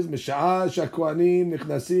law is Misha'ah Shakwanim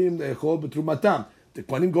Nichnasim Le'echol B'Trumatam. The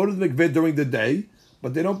Kohanim go to the mikveh during the day,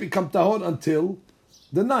 but they don't become tahor until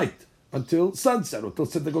the night, until sunset, or until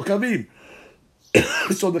Tzedek Kavim.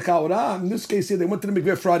 So the Chaura, in this case here, they went to the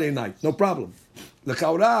mikveh Friday night, no problem. The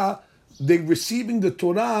Chaura, they're receiving the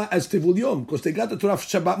Torah as Tivul Yom, because they got the Torah for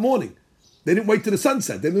Shabbat morning. They didn't wait to the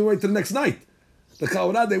sunset, they didn't wait to the next night. The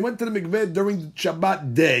Chaura, they went to the mikveh during the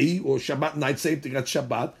Shabbat day, or Shabbat night, say if they got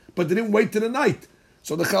Shabbat, but they didn't wait to the night.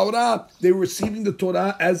 So the Chaura, they were receiving the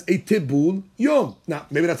Torah as a Tibul Yom. Now,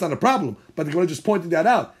 maybe that's not a problem, but the Gemara just pointed that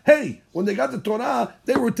out. Hey, when they got the Torah,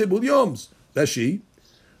 they were Tibul Yoms. Rashi.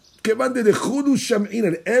 And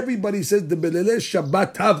everybody says the Belele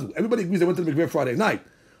Shabbat Tavlu. Everybody agrees they went to the mikveh Friday night.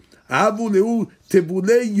 Avu leu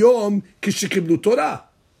Tibulei Yom kishikiblu Torah.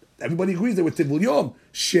 Everybody agrees they were Tibul Yom.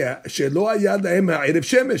 Shelo ayad lahem ha'erev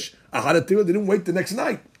shemesh. Ahad Tibul, they didn't wait the next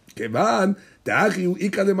night. Kevan da'achi hu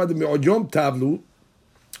ikalem ad me'od yom Tavlu.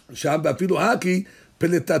 Sham ba'afilu haki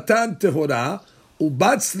peletatan tehora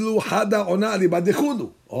ubatzlu hada ona alibad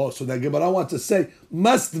dechulu. Oh, so the Gemara wants to say,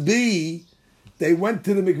 must be they went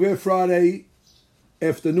to the mikveh Friday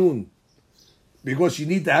afternoon because you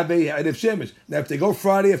need to have a Erev Shemesh. Now, if they go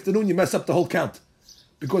Friday afternoon, you mess up the whole count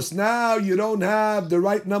because now you don't have the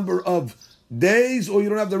right number of days or you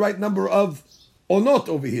don't have the right number of onot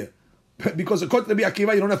over here. Because according to the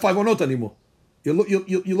Akiva, you don't have 5 onot anymore.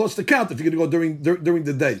 You lost the count if you're going to go during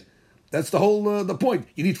the day. That's the whole the point.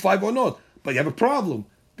 You need 5 onot, but you have a problem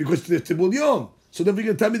because it's Tibul Yom. So then you're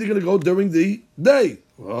going to tell me they're going to go during the day.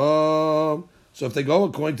 So if they go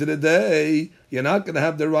according to the day, you're not going to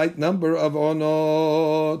have the right number of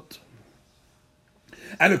onot.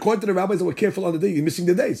 And according to the rabbis that were careful on the day, you're missing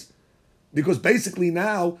the days. Because basically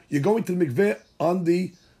now, you're going to the mikveh on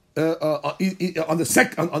the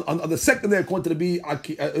second day according to the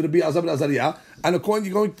Rabbi Azar and Azariah, and according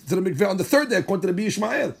you're going to the mikveh on the third day according to the Rabbi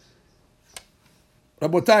Ishmael.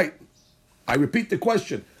 Rabotai, I repeat the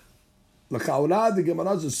question. L'chaura, the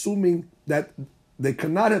Gemara is assuming that they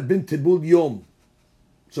cannot have been Tibul Yom.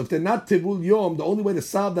 So if they're not Tibul Yom, the only way to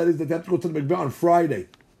solve that is that they have to go to the mikveh on Friday.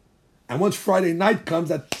 And once Friday night comes,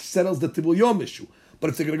 that settles the Tibul Yom issue. But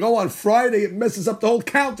if they're going to go on Friday, it messes up the whole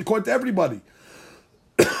count according to everybody.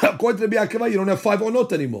 According to the Rabbi Akiva, you don't have 5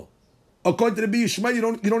 onot anymore. According to the Rabbi Yishmael,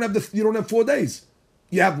 you don't have 4 days.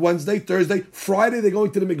 You have Wednesday, Thursday, Friday. They're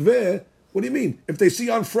going to the mikveh. What do you mean? If they see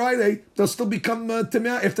on Friday, they'll still become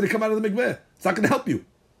Timah after they come out of the mikveh. It's not going to help you.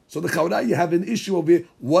 So the Chaura, you have an issue over here.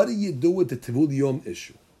 What do you do with the Tivul Yom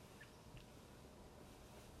issue?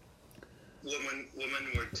 Women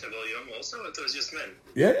were Tivul Yom also? I thought it was just men.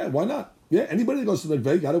 Yeah, why not? Yeah, anybody that goes to the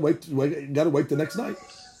mikveh, gotta wait the next night.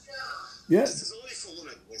 Yeah. This is only for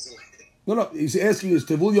women, isn't it? No, he's asking, is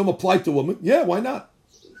Tivul Yom applied to women? Yeah, why not?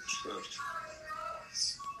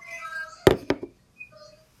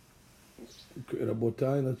 Okay,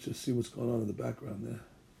 Rabotai, let's just see what's going on in the background there.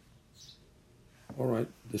 All right,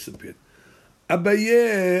 disappeared.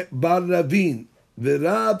 Abaye bar Ravin,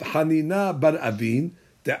 v'Rab Hanina bar Avin,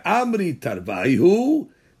 te'amri tarvaihu,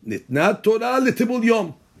 nitna Torah l'Tibul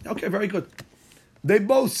Yom. Okay, very good. They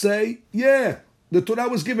both say, yeah, the Torah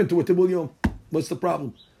was given to a Tibul Yom. What's the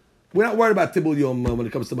problem? We're not worried about Tibul Yom when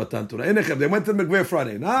it comes to Matan Torah. They went to the mikveh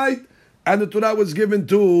Friday night, and the Torah was given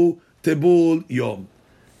to Tibul Yom.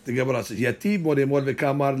 The Gemara says, Yativ moremor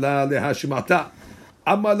v'kamar la lehashimata.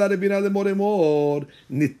 Amar la Rebina lemoremor,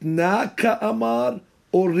 nitna ka'amar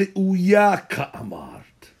or re'uya ka'amar?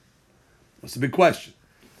 That's a big question.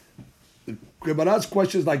 The Gemara's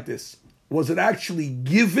question is like this. Was it actually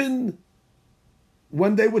given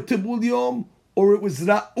when they were Tibul Yom, or it was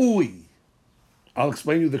Ra'ui? I'll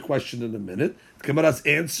explain you the question in a minute. The Gemara's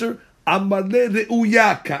answer, Amar le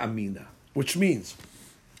re'uya ka'amina, which means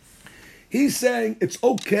he's saying it's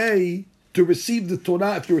okay to receive the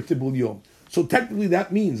Torah if you're a Tibul Yom. So technically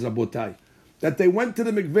that means, Rabotai, that they went to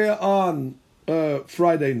the mikveh on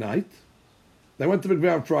Friday night. They went to the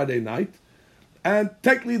mikveh on Friday night, and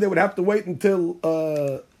technically they would have to wait until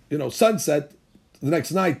sunset the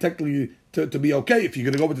next night, technically to be okay if you're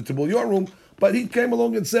going to go with the Tibul Yom room. But he came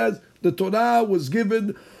along and says the Torah was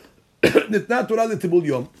given Nitna Torah l'Tibul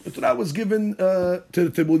Yom. The Torah was given to the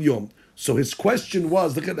Tibul Yom. So his question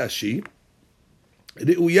was, look at Rashi.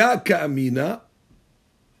 Re'uya ka'amina.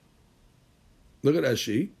 Look at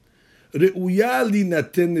Rashi. Re'uya li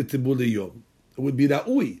naten l'Tibul Yom. It would be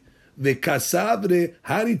Ra'ui. Ve'kasav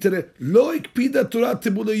re'hani tere lo ikpida Torah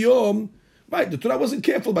Tibul Yom. Right, the Torah wasn't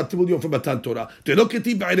careful about Tibul Yom for Matan Torah.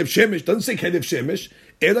 Te'loketi ba'erev shemesh, doesn't say Erev shemesh.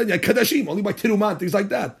 Ela kadashim, only by Terumah, things like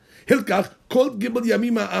that. Hilkach, kol gimel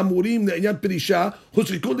yamim ha'amurim le'inyan perisha,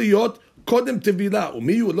 huzriku liyot kodem tevila,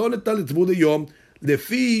 umiyu lo netan l'Tibul Yom,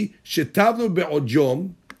 lefi shetavnu be'od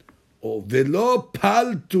yom, או ולא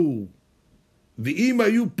פלטו, ואם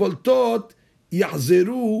היו פולטות,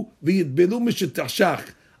 יחזרו ויתבלו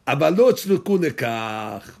משתחשך, אבל לא צלקו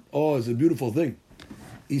לכך. Oh, it's a beautiful thing.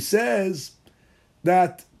 He says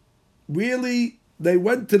that really they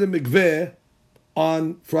went to the mikveh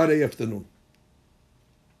on Friday afternoon.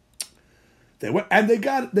 They went and they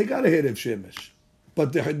got a hit of shemesh.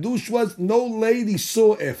 But the hadush was no lady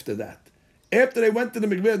saw after that. After they went to the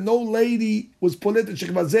mikveh, no lady was politic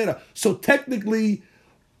shekvazera. So technically,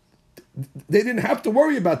 they didn't have to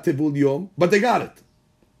worry about Tibul Yom, but they got it.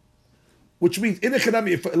 Which means, in a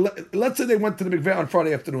Chanami, let's say they went to the mikveh on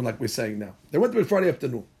Friday afternoon, like we're saying now. They went to it Friday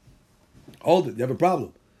afternoon. Hold it, you have a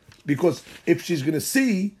problem. Because if she's going to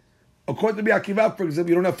see, according to Akiva, for example,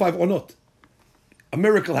 you don't have 5 or not. A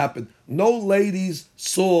miracle happened. No ladies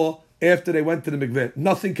saw after they went to the mikveh.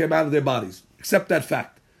 Nothing came out of their bodies, except that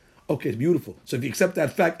fact. Okay, beautiful. So if you accept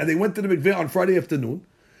that fact, and they went to the mikveh on Friday afternoon,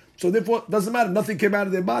 so therefore it doesn't matter. Nothing came out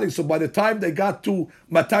of their bodies. So by the time they got to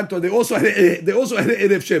Matan Torah, they also had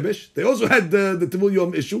Erev Shemesh. They also had the Tibul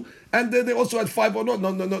Yom issue, and they also had 5 or not.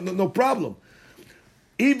 No problem.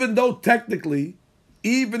 Even though technically,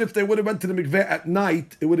 even if they would have went to the mikveh at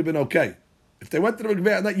night, it would have been okay. If they went to the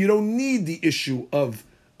mikveh at night, you don't need the issue of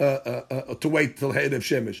to wait till Erev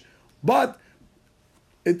Shemesh. But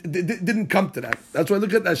it didn't come to that. That's why I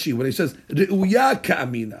look at Rashi when he says Re'uya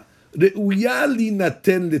ka'amina, Re'uya li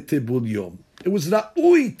naten l'Tibul Yom. It was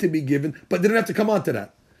ra'ui to be given, but they didn't have to come on to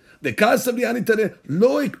that. The kasav li'ani tare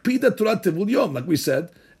lo ikpida Torah Tibul Yom, like we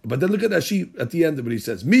said. But then look at Rashi at the end of it. He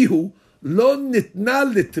says Mihu lo nitna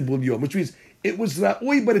l'Tibul Yom, which means it was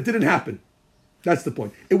ra'ui, but it didn't happen. That's the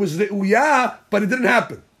point. It was re'uya, but it didn't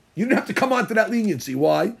happen. You didn't have to come on to that leniency.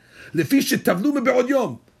 Why? Lefi shetavlu me'be'od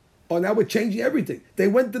yom. Oh, now we're changing everything. They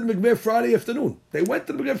went to the mikveh Friday afternoon.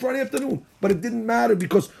 But it didn't matter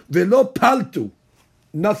because velo paltu,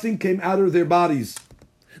 nothing came out of their bodies.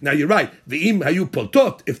 Now you're right. V'im hayu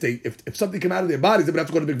poltot. If something came out of their bodies, they would have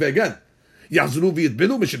to go to the mikveh again. Yazru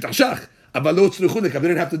v'yitbilu mishetachshach. But lo tzluchu lekam. They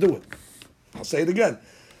didn't have to do it. I'll say it again.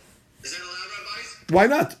 Is that allowed, rabbis? Why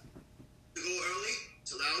not? To go early?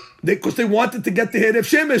 It's allowed? Because they wanted to get the Erev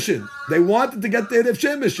Shemesh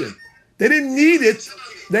in. They didn't need it.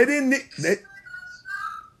 They didn't need... They're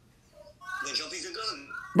jumping the gun.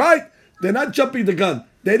 Right. They're not jumping the gun.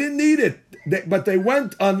 They didn't need it. But they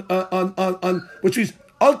went on, which means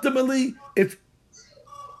ultimately, if...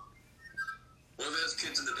 One of those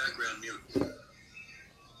kids in the background, mute.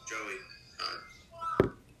 Joey.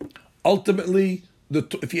 Ultimately,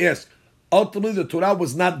 if you ask, the Torah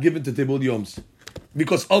was not given to Tibul Yoms.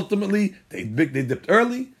 Because ultimately, they dipped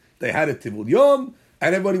early, they had a Tibul Yom,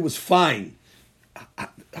 and everybody was fine.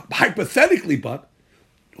 Hypothetically, but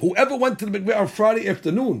whoever went to the mikveh on Friday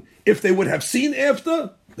afternoon, if they would have seen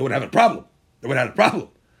after, they would have a problem. And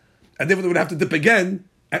therefore they would have to dip again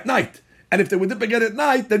at night. And if they would dip again at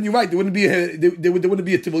night, then you're right, there wouldn't be a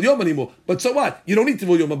Tibul Yom anymore. But so what? You don't need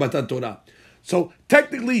Tibul Yom on Matan Torah. So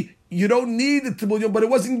technically, you don't need the Tibul Yom, but it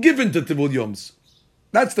wasn't given to Tibul Yoms.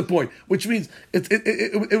 That's the point. Which means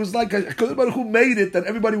it was like HaKadosh Baruch Hu made it that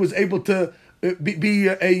everybody was able to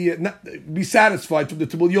be satisfied from the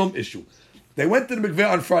Tibul Yom issue. They went to the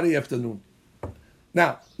mikveh on Friday afternoon.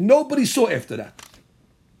 Now, nobody saw after that.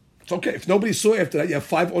 It's okay. If nobody saw after that, you have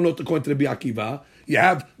 5 or not according to Rabbi Akiva. You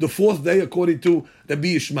have the 4th day according to Rabbi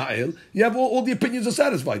Ishmael. You have all the opinions are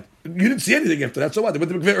satisfied. You didn't see anything after that, so what? They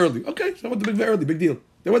went to the mikveh early. Okay, so they went to the mikveh early. Big deal.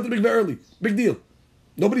 They went to the mikveh early. Big deal.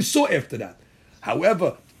 Nobody saw after that.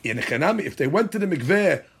 However, in Echanami, if they went to the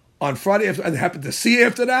mikveh on Friday after, and happened to see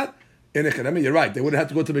after that, in Echanami, you're right. They would have had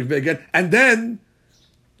to go to the mikveh again, and then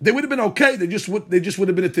they would have been okay. They just would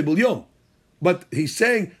have been a Tibul Yom. But he's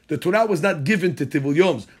saying the Torah was not given to Tibul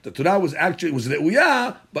Yoms. The Torah was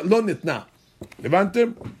re'uyah, but lo nitna.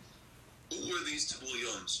 Levantem? Who were these Tibul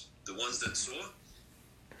Yoms? The ones that saw?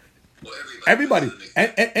 Or everybody.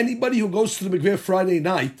 Anybody who goes to the mikveh Friday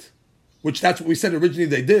night, which that's what we said originally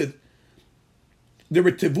they did, they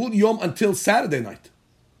were Tibul Yom until Saturday night.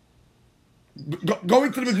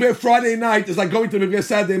 Going to the mikveh Friday night is like going to the mikveh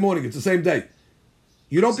Saturday morning. It's the same day.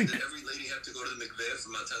 You don't Did every lady have to go to the mikveh for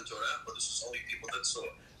Matan Torah, or this was only people that saw?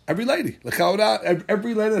 Every lady.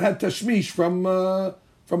 Every lady that had tashmish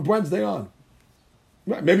from Wednesday on.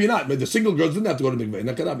 Right, maybe not. Maybe the single girls didn't have to go to mikveh.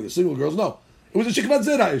 The single girls, no. It was a shikvat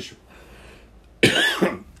zera issue.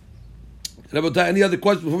 Any other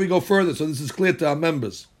questions before we go further? So this is clear to our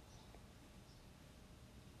members.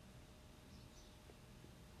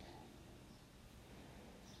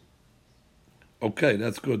 Okay,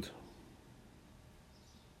 that's good.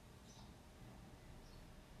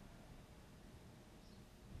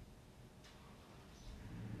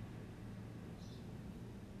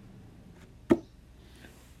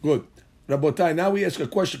 Good. Rabotai, now we ask a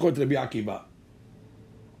question according to Rabbi Akiva.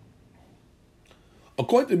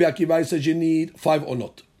 According to Rabbi Akiva, he says you need 5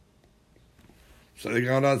 onot. So the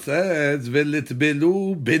Gemara says,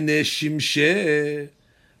 "Velitbelu b'nei shimsheh,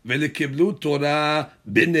 velikiblu Torah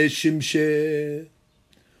b'nei shimsheh."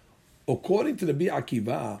 According to Rabbi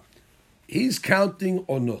Akiva, he's counting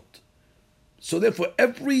onot. So therefore,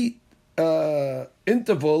 every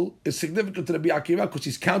interval is significant to Rabbi Akiva because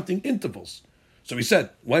he's counting intervals. So we said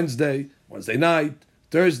Wednesday night,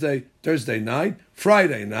 Thursday night,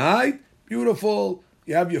 Friday night. Beautiful.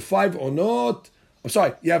 You have your 5 onot. I'm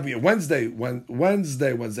sorry, you have your Wednesday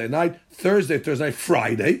night, Thursday night,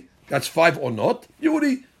 Friday. That's 5 onot.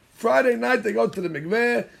 Beauty. Friday night they go to the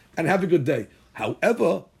mikveh and have a good day.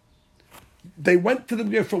 However, they went to the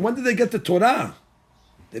mikveh for when did they get the Torah?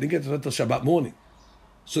 They didn't get the Torah until Shabbat morning.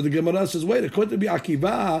 So the Gemara says, wait, according to Rabbi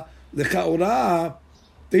Akiva, the Cha'orah,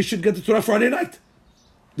 they should get the Torah Friday night.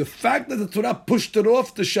 The fact that the Torah pushed it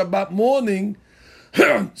off to Shabbat morning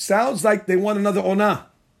sounds like they want another onah.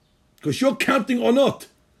 Because you're counting onot.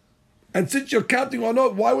 And since you're counting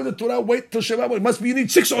onot, why would the Torah wait till Shabbat morning? It must be you need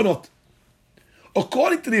 6 onot.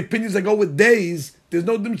 According to the opinions that go with days, there's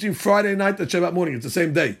no difference between Friday night and Shabbat morning. It's the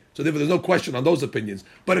same day. So therefore there's no question on those opinions.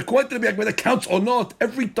 But according to the Rabbi Akiva that counts onot,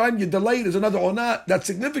 every time you delay there's another onah, that's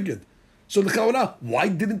significant. So the Cha'orah, why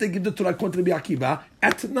didn't they give the Torah according to Rabbi Akiva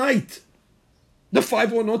at night? The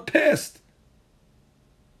 5 onot passed.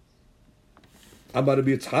 Amar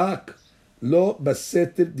Rabbi Yitzchak, lo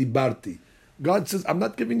baseter dibarti. God says, I'm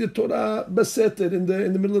not giving the Torah baseter in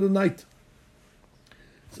the middle of the night.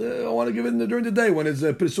 So I want to give it during the day when it's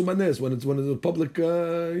Pirsum Hanes, when it's a public,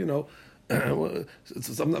 we're not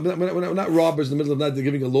robbers in the middle of the night. They're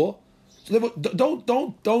giving a law. So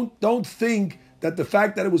don't think that the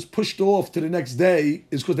fact that it was pushed off to the next day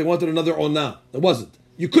is because they wanted another onah. It wasn't.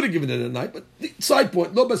 You could have given it at night, but side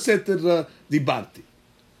point, lo baseter dibarti.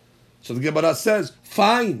 So the Gemara says,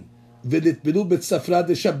 fine. V'litbilu b'tzafra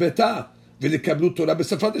de v'likablu Torah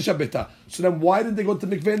b'tzafra de. So then why didn't they go to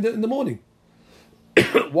the mikveh in the morning?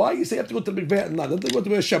 Why you say you have to go to the mikveh at night? Don't they go to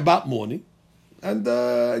the Shabbat morning? And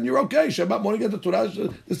you're okay. Shabbat morning, get the Torah.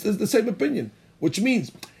 This is the same opinion. Which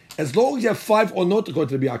means, as long as you have 5 onot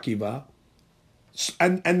according to Rabbi Akiva,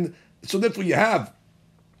 and so therefore you have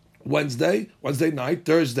Wednesday night,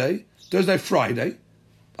 Thursday, Friday.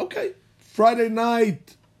 Okay. Friday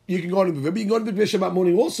night, you can go to mikveh. You can go to mikveh Shabbat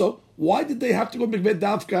morning also. Why did they have to go to mikveh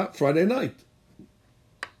Davka Friday night?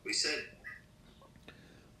 We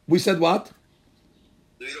said what?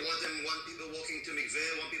 We don't want them, one people walking to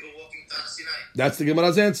mikveh, one people walking to Sinai. That's the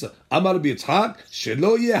Gemara's answer. Amar Rabbi Yitzchak,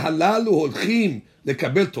 shelo yeh halalu holchim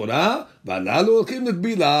lekabel Torah, v'halalu holchim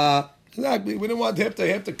letbila. Exactly. We don't want to have to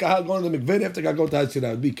go to the mikveh, have to go to Sinai.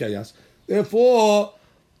 It would be chaos. Therefore,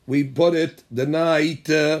 we put it the night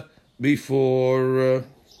before.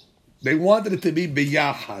 They wanted it to be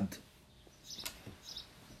biyahad.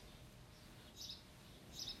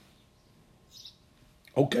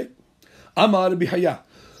 Okay. Amar Rabbi Haya.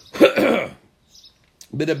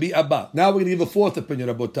 Rabbi Abba. Now we're going to give a 4th opinion,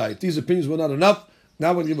 Rabotai. If these opinions were not enough, now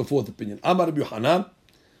we're going to give a 4th opinion. Amar Rabbi Hanan.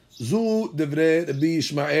 Zu devre Rabbi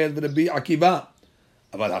Yishmael v'Rabbi Akiva.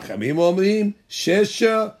 אבל החכמים אומרים 6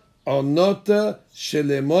 עונות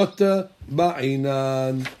שלמות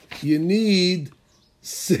בעינן. You need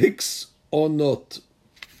 6 onot.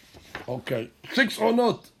 Okay. 6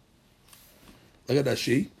 onot. Look at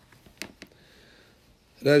Rashi.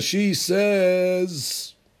 Rashi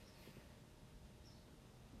says,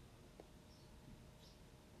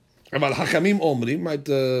 אבל חכמים אומרים, right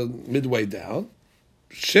midway down,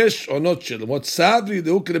 6 עונות שלמות, סברי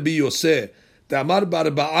דהוא כרבי יוסף, דאמר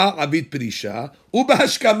ב4 עבית פרישה,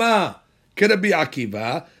 ובהשכמה כרבי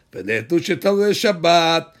עקיבא, ונתנו שטבעו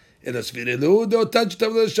לשבת, אלא סבירלו דאותן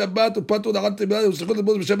שטבעו לשבת, ופתו לאחת תביעה, וסליחות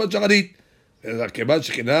לבוז בשבת שחרית. וכיוון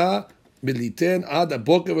שכינה, מליתן עד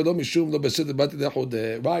הבוקר ולא משום, לא בסדר, באתי לחוד,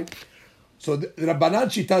 right? So the Rabbanan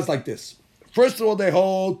Shita is like this. First of all, they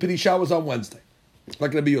hold Pirisha was on Wednesday,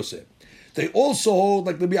 like Rabbi Yosef. They also hold,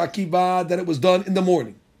 like Rabbi Akiva, that it was done in the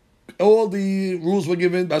morning. All the rules were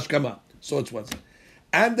given, Bashkama. So it's Wednesday.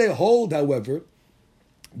 And they hold, however,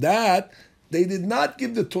 that they did not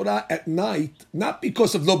give the Torah at night, not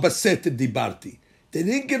because of lo baset dibarti. They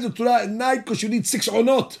didn't give the Torah at night because you need 6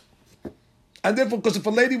 onot. And therefore, because if a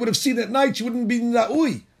lady would have seen it at night, she wouldn't be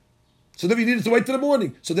na'ui. So then we needed to wait till the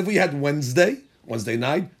morning. So then we had Wednesday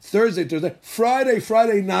night, Thursday,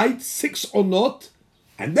 Friday night, 6 onot.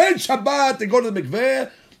 And then Shabbat, they go to the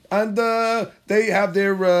mikveh, and they have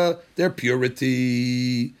their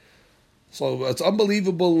purity. So it's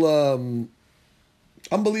unbelievable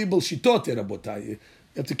shitot, Rabotai. You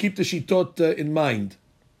have to keep the shitot in mind.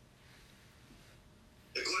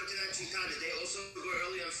 According to that shita, did they also go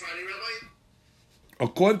early on Friday, Rabbi?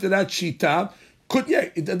 According to that shita,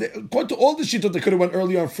 according to all the shitot, they could have went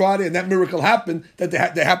early on Friday, and that miracle happened that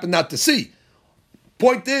they happened not to see.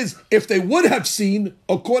 Point is, if they would have seen,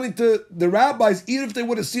 according to the rabbis, even if they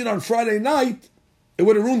would have seen on Friday night, it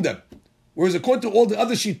would have ruined them. Whereas according to all the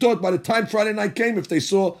other shitot, by the time Friday night came, if they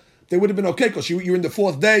saw, they would have been okay because you're in the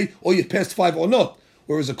 4th day or you passed 5 or not.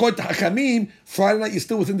 Whereas according to Hachamim, Friday night you're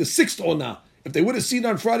still within the 6th or not. If they would have seen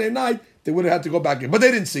on Friday night, they would have had to go back in. But they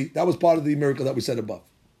didn't see. That was part of the miracle that we said above.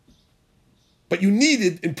 But you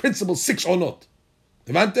needed, in principle, 6 or not.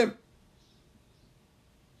 Levantem?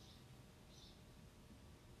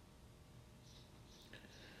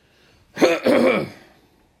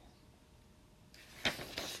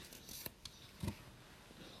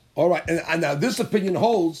 All right, and now this opinion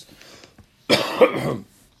holds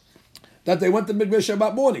that they went to Mikveh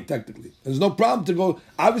Shabbat morning, technically. There's no problem to go.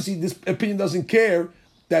 Obviously, this opinion doesn't care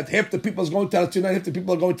that half the people is going to Al Sinai, half the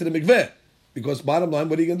people are going to the Mikveh. Because bottom line,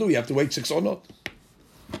 what are you going to do? You have to wait 6 or not.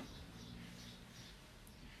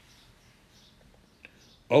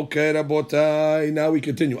 Okay, Rabotai, now we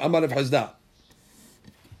continue. Amar of Hazda.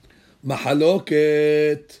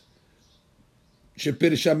 Mahaloket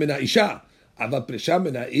shepirsha min ha'isha. Ava pirsha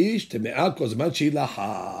min ha'ish teme'a kol zman shehi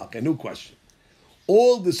lahak. A new question.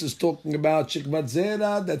 All this is talking about shikvat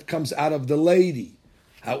zera that comes out of the lady.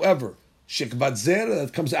 However, shikvat zera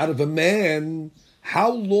that comes out of a man,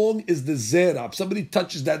 how long is the zera? If somebody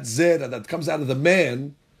touches that zera that comes out of the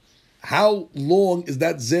man, how long is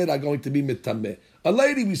that zera going to be mitameh? A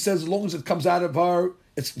lady, we says, as long as it comes out of her,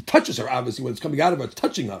 it touches her, obviously, when it's coming out of her, it's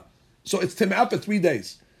touching her. So it's timah for 3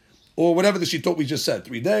 days. Or whatever the shitot we just said.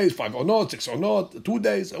 3 days, 5 or not, 6 or not, 2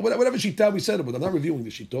 days, or whatever shitot we said, but I'm not reviewing the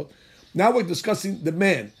shitot. Now we're discussing the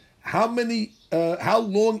man. How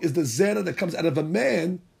long is the zera that comes out of a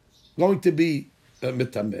man going to be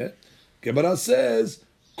mitameh? Gemara says,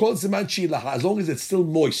 kol ziman shilaha, as long as it's still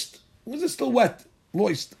moist. As long as it's still wet,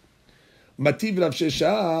 moist. Mativ Rav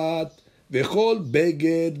Sheshat, v'chol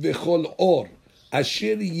beged v'chol or,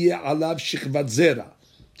 asher yeh alav shikvat zera.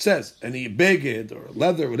 It says, any beged or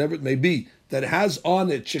leather, whatever it may be, that has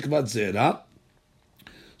on it shikvat zera.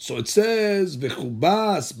 So it says,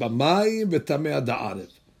 v'chubas b'mayim v'tameh da'arev.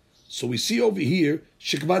 So we see over here,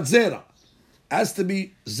 shikvat zera. Has to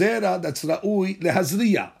be zera that's ra'ui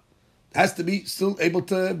lehazriya. Has to be still able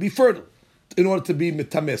to be fertile in order to be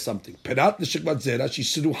mitameh something. Perat l'shikvat zera,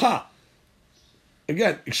 she's siruha.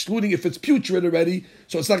 Again, excluding if it's putrid already,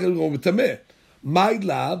 so it's not going to go with tameh. My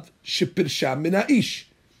love, shepirsha min ha'ish.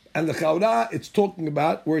 And the chaura, it's talking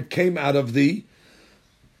about where it came out of the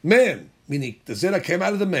man. Meaning, the zera came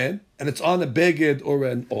out of the man, and it's on a beged or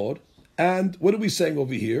an or. And what are we saying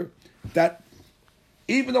over here? That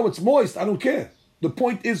even though it's moist, I don't care. The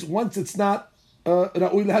point is, once it's not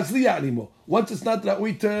ra'ui l'hazliya anymore, once it's not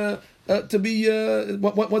ra'ui to be,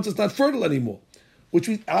 once it's not fertile anymore, which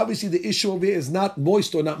we, obviously the issue over here is not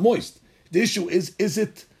moist or not moist. The issue is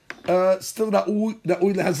it still ra'ui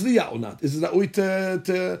l'hazliya or not? Is it ra'ui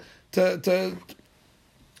to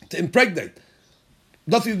impregnate?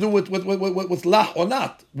 Nothing to do with lah or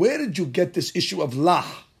not. Where did you get this issue of lah?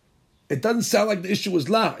 It doesn't sound like the issue is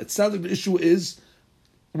lah. It sounds like the issue is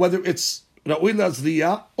whether it's ra'ui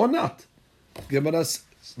l'hazliya or not. Gemara says,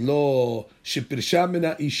 lo shepirsha min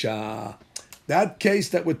ha'isha. That case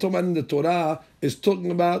that we're talking about in the Torah is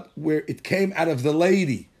talking about where it came out of the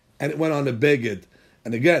lady and it went on a beged.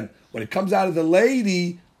 And again, when it comes out of the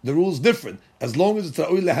lady, the rule's different. As long as it's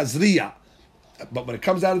ra'ui l'hazriya. But when it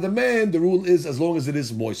comes out of the man, the rule is as long as it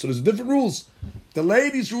is moist. So there's different rules. The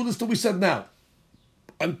lady's rule is till we said now,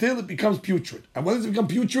 until it becomes putrid. And when does it become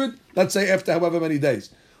putrid? Let's say after however many days.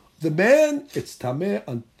 The man, it's tameh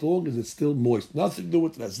as long as it's still moist. Nothing to do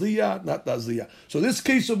with nazliya, not nazliya. So this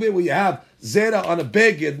case over here where you have zera on a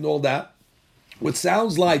beged and all that, which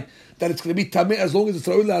sounds like that it's going to be tameh as long as it's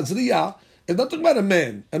ra'ui l'hazriya, It's not talking about a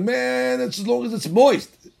man. A man, it's as long as it's moist.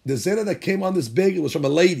 The zera that came on this beged was from a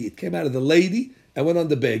lady. It came out of the lady and went on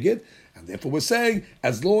the beged. And therefore we're saying,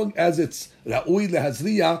 as long as it's ra'ui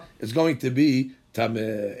lehazriya, it's going to be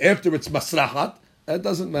tameh. After it's masrahat, that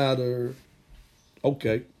doesn't matter.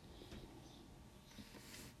 Okay.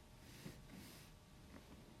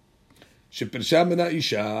 Shepirsha min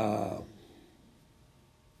ha'isha.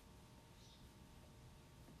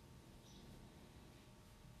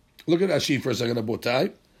 Look at Rashi for a second,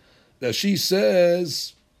 Abotai. Rashi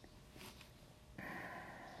says,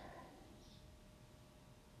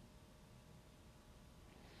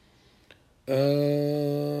 look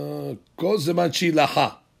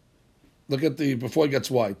at the, before it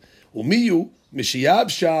gets wide. Umiyu,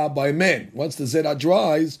 mishiyabsha, by man. Once the zera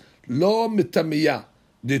dries, lo mitamiya.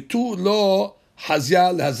 The two lo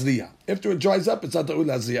hazya l'hazriya. After it dries up, it's not the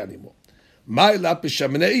hazriya anymore. Ma'ila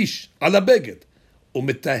pishamene ish, ala beged.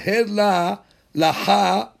 Umitaher la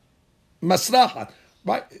laha masrahat.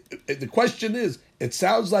 Right? The question is, it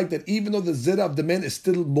sounds like that even though the zera of the man is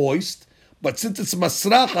still moist, but since it's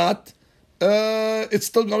masrahat, it's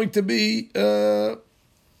still going to be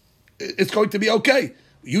it's going to be okay.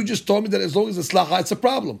 You just told me that as long as it's laha, it's a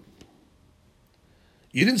problem.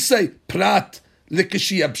 You didn't say prat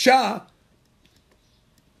l'kishi absha.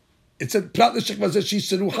 It said prat l'shekvazeshi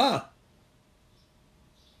seruha.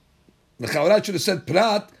 The Chawarat should have said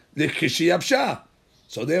prat l'kishi absha.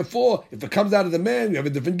 So therefore, if it comes out of the man, you have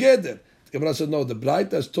a different geder. The Gemara said, no, the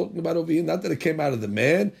bright that's talking about over here, not that it came out of the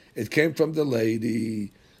man, it came from the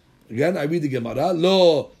lady. Again, I read the Gemara,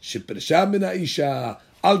 lo shipirsha min ha'isha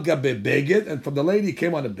al gabe beged, and from the lady it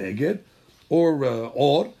came on a beged, or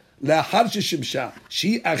la'achar sheshimsha,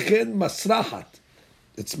 she achen masrahat.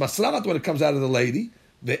 It's masrahat when it comes out of the lady.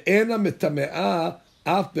 Ve'ena metame'a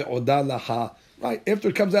af be'oda laha. Right, after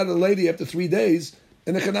it comes out of the lady, after 3 days,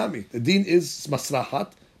 in the Chanami, the din is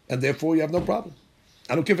masrahat, and therefore you have no problem.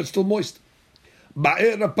 I don't care if it's still moist.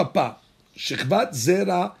 Ba'er papa, shechvat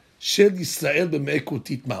zera shel Yisrael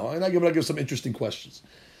b'me'ekutit ma'o. And I'm going to give some interesting questions.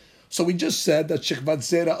 So we just said that shechvat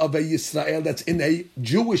zera of a Yisrael that's in a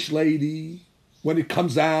Jewish lady, when it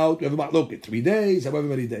comes out, we have about, look, 3 days, however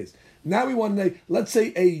many days. Now we want to know, let's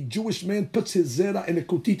say a Jewish man puts his zera in a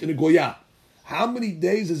kutit, in a goya. How many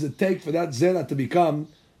days does it take for that zera to become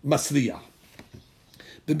masriya?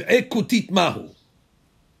 Kutit mahu.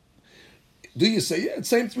 Do you say, yeah, it's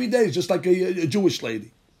same 3 days, just like a Jewish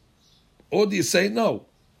lady? Or do you say, no?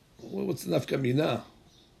 Well, what's the nafka mina?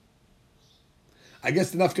 I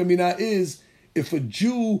guess the nafka mina is, if a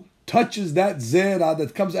Jew touches that zera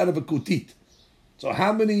that comes out of a kutit. So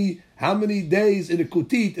how many days in a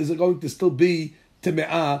kutit is it going to still be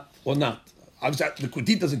teme'ah or not? Obviously, the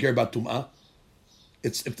kutit doesn't care about tum'ah.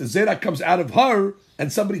 It's if the zera comes out of her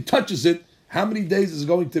and somebody touches it, how many days is it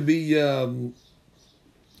going to be?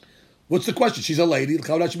 What's the question? She's a lady.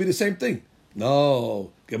 That should be the same thing.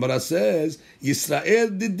 No. Gemara says,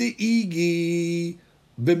 Yisrael did the igi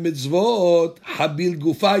b'mitzvot habil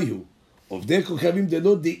gufayu. Of the kochavim de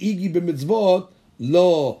lo the igi b'mitzvot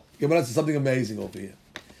lo. Gemara says something amazing over here.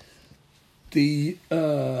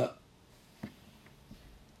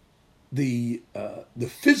 The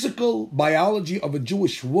physical biology of a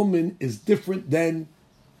Jewish woman is different than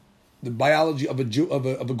the biology of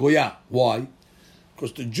a goya. Why?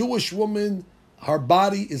 Because the Jewish woman, her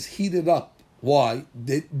body is heated up. Why?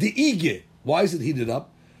 The ige. Why is it heated up?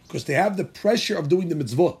 Because they have the pressure of doing the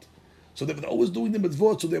mitzvot. So they're always doing the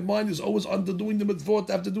mitzvot. So their mind is always under doing the mitzvot.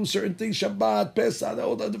 They have to do certain things, Shabbat, Pesach,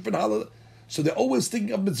 all the different holidays. So they're always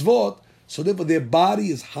thinking of mitzvot. So therefore their body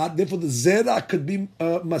is hot. Therefore the zera could be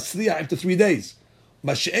masriya after 3 days.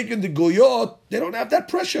 Mashiach and the goyot, they don't have that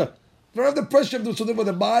pressure. They don't have the pressure of so therefore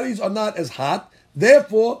the bodies are not as hot.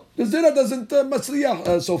 Therefore the zera doesn't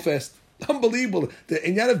masriya so fast. Unbelievable. The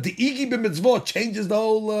inyan of the igi b'mitzvot changes the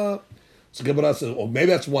whole. So Gemara says, or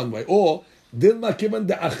maybe that's one way. Or dilma kivan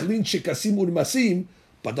the achlin shekasim urmasim.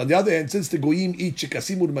 But on the other hand, since the goyim eat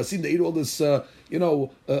shekasim urmasim, they eat all this,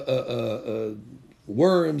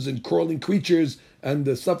 worms and crawling creatures and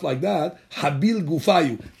stuff like that. Habil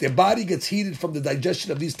gufayu. Their body gets heated from the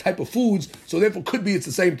digestion of these type of foods, so therefore could be it's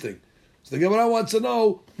the same thing. So the Gemara wants to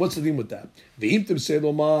know what's the thing with that.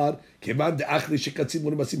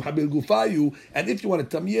 And if you want to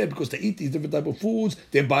tell me, yeah, because they eat these different type of foods,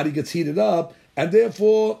 their body gets heated up, and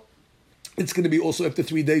therefore it's going to be also after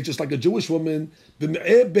 3 days, just like a Jewish woman. What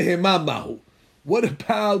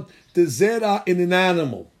about the zera in an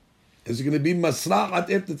animal? Is it going to be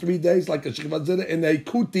masra'at after 3 days, like a shechvat zera in a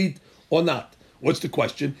kutit, or not? What's the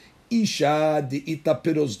question? Isha di'ita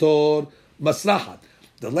pirosdor masra'at.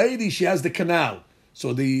 The lady, she has the canal,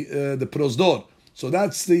 so the pirosdor. So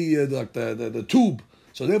that's the tube.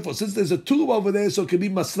 So therefore, since there's a tube over there, so it can be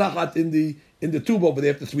maslachat in the tube over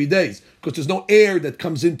there after 3 days, because there's no air that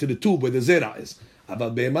comes into the tube where the zera is.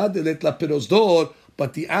 But the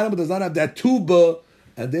animal does not have that tuba,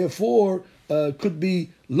 and therefore could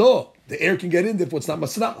be low. The air can get in, therefore it's not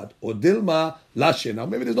maslachat. Or dilma lashe. Now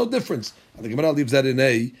maybe there's no difference. And the Gemara leaves that in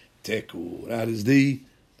a teku. That is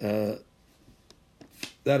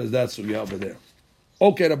that sugya over there.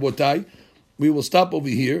 Okay, Rabotai, we will stop over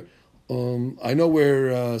here. I know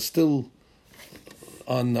we're still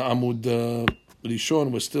on Amud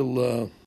Rishon. We're still